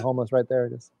could be homeless right there.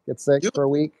 Just get sick for a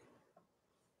week.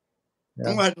 Yeah.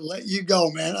 I'm going to have to let you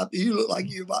go, man. You look like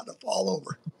you're about to fall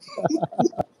over.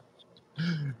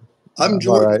 I'm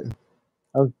all right.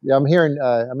 I'm here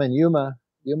I'm in Yuma,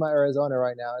 Arizona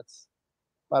right now. It's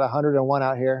about 101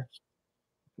 out here.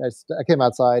 I came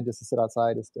outside just to sit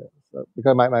outside,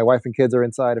 because my wife and kids are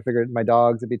inside. I figured my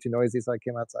dogs would be too noisy, so I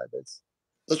came outside. That's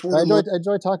I where the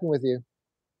enjoy talking with you.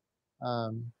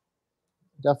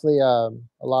 Definitely a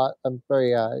lot. I'm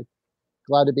very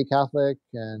glad to be Catholic,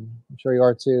 and I'm sure you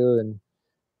are too. And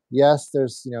yes,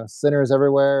 there's sinners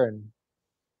everywhere,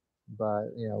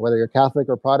 but whether you're Catholic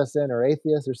or Protestant or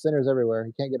atheist, there's sinners everywhere.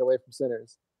 You can't get away from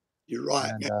sinners. You're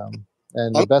right,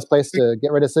 And man. the best place to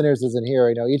get rid of sinners is in here.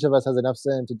 Each of us has enough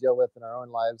sin to deal with in our own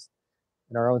lives,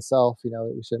 in our own self. We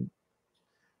shouldn't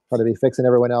try to be fixing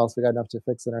everyone else. We got enough to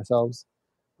fix in ourselves.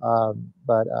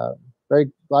 But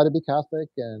very glad to be Catholic,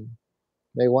 and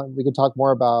we can talk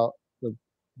more about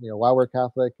why we're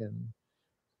Catholic and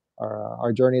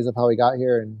our journeys of how we got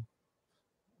here. And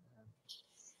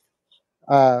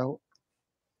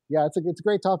yeah, it's a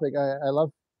great topic. I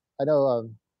love. I know.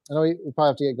 I know we probably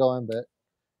have to get going, but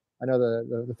I know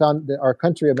our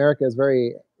country, America, was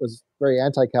very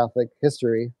anti-Catholic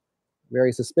history,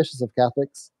 very suspicious of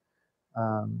Catholics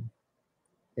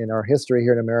in our history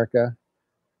here in America.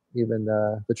 Even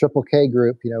the Triple K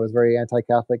group, was very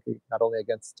anti-Catholic, not only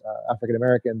against African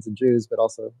Americans and Jews, but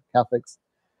also Catholics.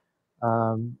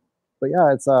 But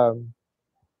yeah, it's a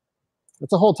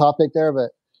whole topic there.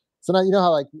 But so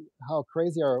now how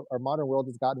crazy our modern world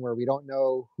has gotten, where we don't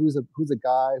know who's a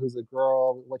guy, who's a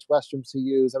girl, which restrooms to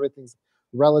use. Everything's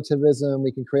relativism.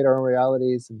 We can create our own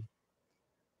realities. And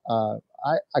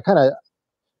I kind of,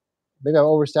 maybe I'm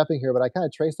overstepping here, but I kind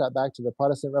of trace that back to the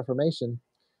Protestant Reformation.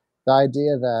 The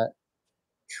idea that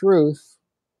truth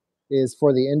is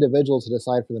for the individual to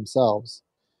decide for themselves.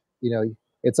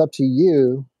 It's up to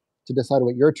you to decide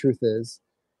what your truth is.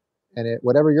 And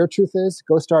whatever your truth is,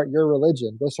 go start your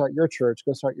religion, go start your church,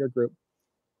 go start your group.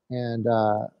 And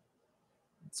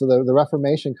so the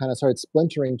Reformation kind of started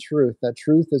splintering truth, that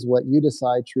truth is what you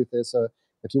decide truth is. So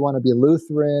if you want to be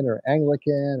Lutheran or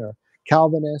Anglican or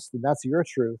Calvinist, then that's your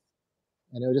truth.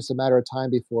 And it was just a matter of time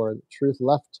before truth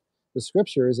left the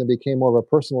scriptures and became more of a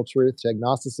personal truth to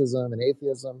agnosticism and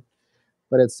atheism.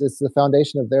 But it's the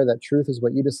foundation of there that truth is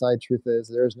what you decide truth is.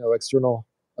 There is no external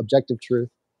objective truth.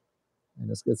 And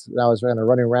it's now it's kind of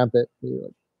running rampant,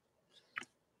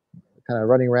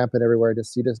 everywhere.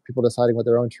 Just people deciding what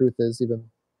their own truth is, even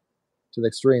to the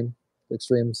extremes,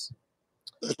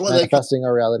 That's why manifesting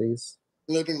our realities.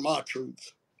 Living my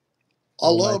truth. I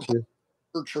love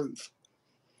her truth.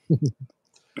 It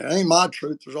ain't my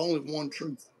truth. There's only one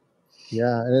truth.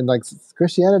 Yeah, and then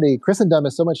Christendom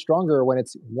is so much stronger when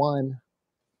it's one,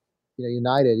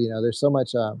 united. There's so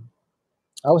much. I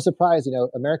was surprised.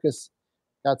 America's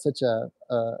got such a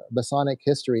Masonic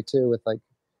history too, with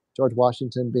George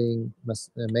Washington being a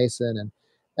Mason, and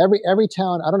every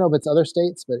town. I don't know if it's other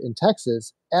states, but in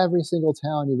Texas, every single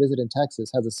town you visit in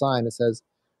Texas has a sign that says,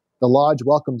 "The Lodge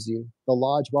welcomes you. The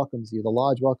Lodge welcomes you. The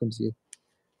Lodge welcomes you."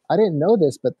 I didn't know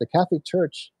this, but the Catholic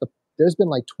Church, there's been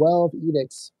 12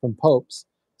 edicts from popes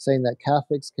saying that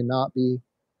Catholics cannot be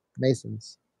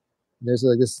Masons. There's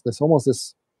this,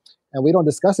 and we don't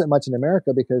discuss it much in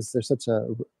America because there's such a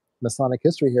Masonic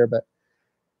history here. But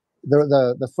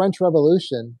the French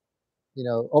Revolution,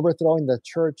 overthrowing the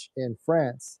church in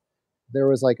France, there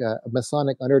was a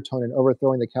Masonic undertone in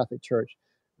overthrowing the Catholic Church.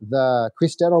 The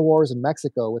Cristero Wars in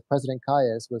Mexico with President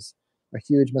Calles was a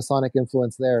huge Masonic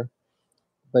influence there.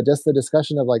 But just the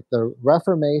discussion of the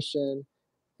Reformation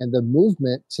and the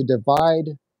movement to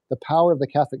divide the power of the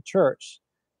Catholic Church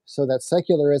so that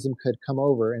secularism could come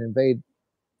over and invade,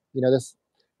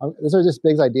 these are just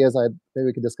big ideas maybe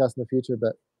we could discuss in the future.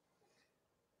 But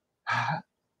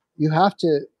you have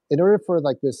to, in order for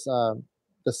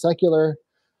the secular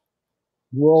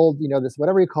world, this,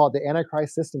 whatever you call it, the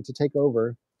Antichrist system to take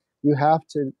over, you have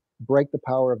to break the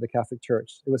power of the Catholic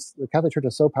Church. The Catholic Church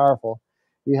is so powerful.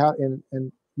 You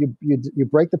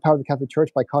break the power of the Catholic Church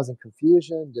by causing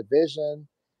confusion, division,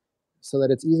 so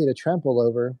that it's easy to trample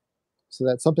over, so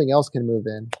that something else can move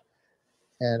in.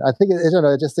 And I don't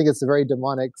know, I just think it's a very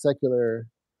demonic secular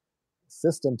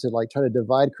system to try to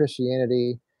divide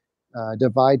Christianity,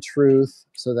 divide truth,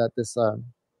 so that this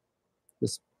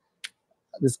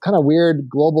kind of weird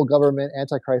global government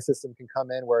antichrist system can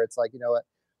come in, where it's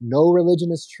no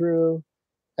religion is true.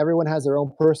 Everyone has their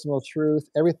own personal truth.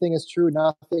 Everything is true.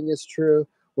 Nothing is true.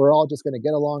 We're all just going to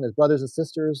get along as brothers and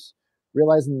sisters,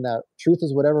 realizing that truth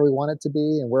is whatever we want it to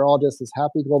be. And we're all just this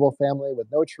happy global family with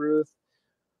no truth,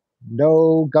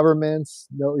 no governments.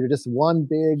 You're just one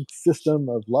big system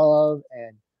of love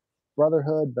and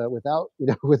brotherhood, but without,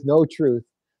 with no truth,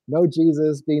 no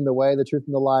Jesus being the way, the truth,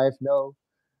 and the life. No,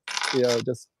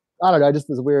 just, I don't know, just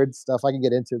this weird stuff I can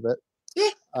get into, but,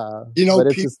 yeah. but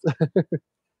it's just,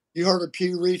 You heard of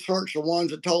Pew Research, the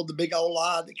ones that told the big old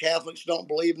lie that Catholics don't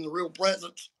believe in the real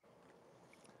presence?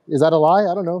 Is that a lie?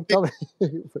 I don't know. Tell me.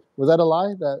 Was that a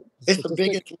lie? That It's statistic? the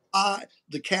biggest lie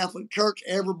the Catholic Church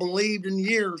ever believed in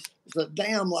years. It's a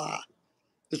damn lie.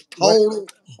 It's total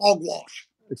hogwash.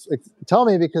 Tell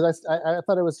me, because I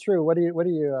thought it was true. What do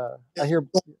you? I hear.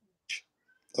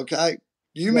 Okay,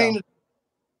 you mean the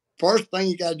first thing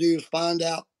you got to do is find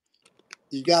out.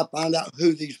 You got to find out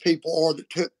who these people are that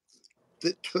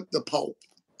took the Pope.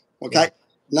 Okay,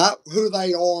 not who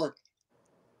they are.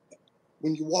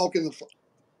 When you walk in the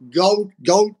go.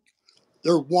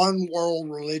 They're one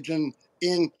world religion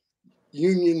in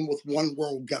union with one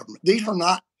world government. These are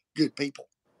not good people.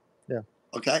 Yeah.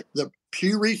 Okay. The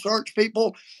Pew Research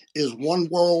people is one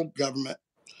world government.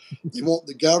 They want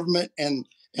the government and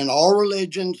all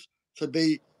religions to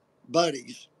be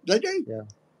buddies. They do. Yeah.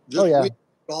 Just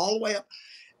all the way up.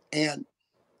 And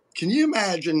can you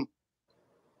imagine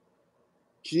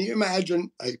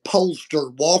a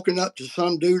pollster walking up to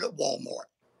some dude at Walmart,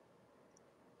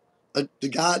 the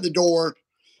guy at the door,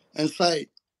 and say,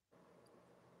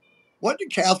 what do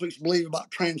Catholics believe about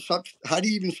transubstantiation? How do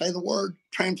you even say the word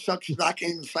transubstantiation? I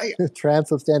can't even say it.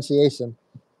 Transubstantiation.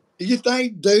 Do you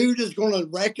think dude is going to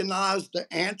recognize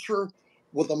the answer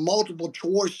with a multiple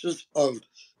choices of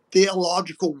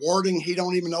theological wording? He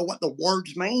don't even know what the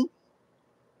words mean.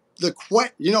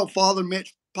 Father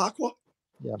Mitch Pacwa?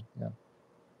 Yeah.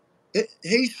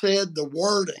 He said the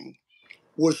wording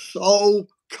was so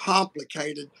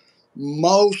complicated. A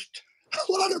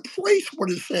lot of priests would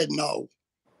have said no,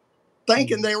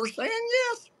 thinking they were saying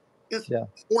yes. It's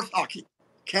horse hockey.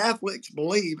 Catholics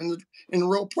believe in the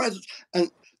real presence,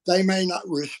 and they may not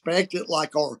respect it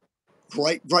like our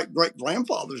great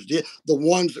grandfathers did. The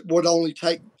ones that would only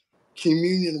take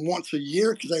communion once a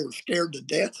year because they were scared to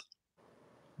death.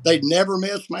 They'd never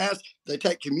miss mass. They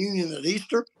take communion at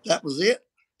Easter. That was it.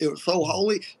 It was so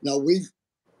holy. Now we've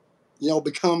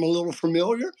become a little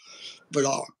familiar, but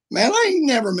man, I ain't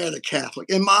never met a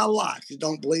Catholic in my life that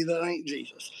don't believe that ain't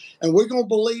Jesus. And we're going to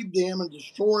believe them and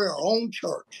destroy our own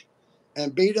church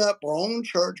and beat up our own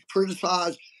church,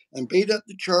 criticize and beat up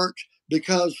the church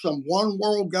because some one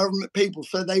world government people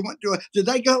said they went to did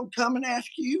they come and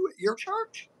ask you at your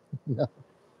church? No.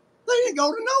 They didn't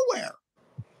go to nowhere.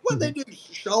 What they do?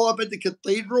 Show up at the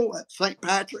cathedral at St.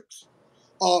 Patrick's?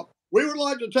 We would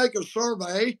like to take a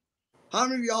survey. How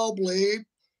many of y'all believe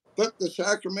that the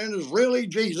sacrament is really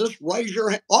Jesus? Raise your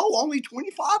hand. Oh, only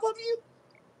 25 of you?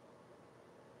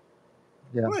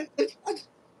 Yeah.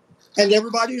 And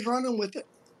everybody's running with it.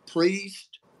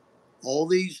 Priest, all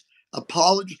these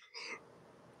apologists.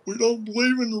 We don't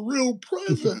believe in the real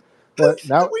present. Well,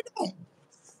 we don't.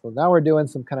 So now we're doing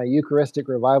some kind of Eucharistic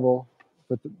revival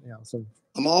with some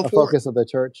focus of the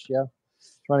church. Yeah.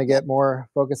 Trying to get more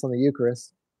focus on the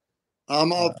Eucharist.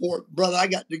 I'm all for it. Brother, I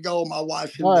got to go. My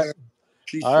wife's in there.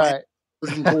 She's all right.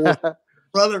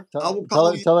 Brother, I will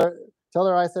call you. Tell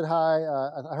her I said hi.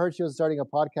 I heard she was starting a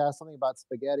podcast, something about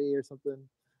spaghetti or something.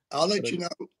 I'll let you know.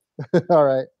 All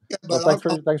right. Yeah, well, thanks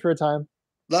for your time.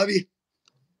 Love you.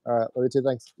 All right. Love you too.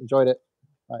 Thanks. Enjoyed it.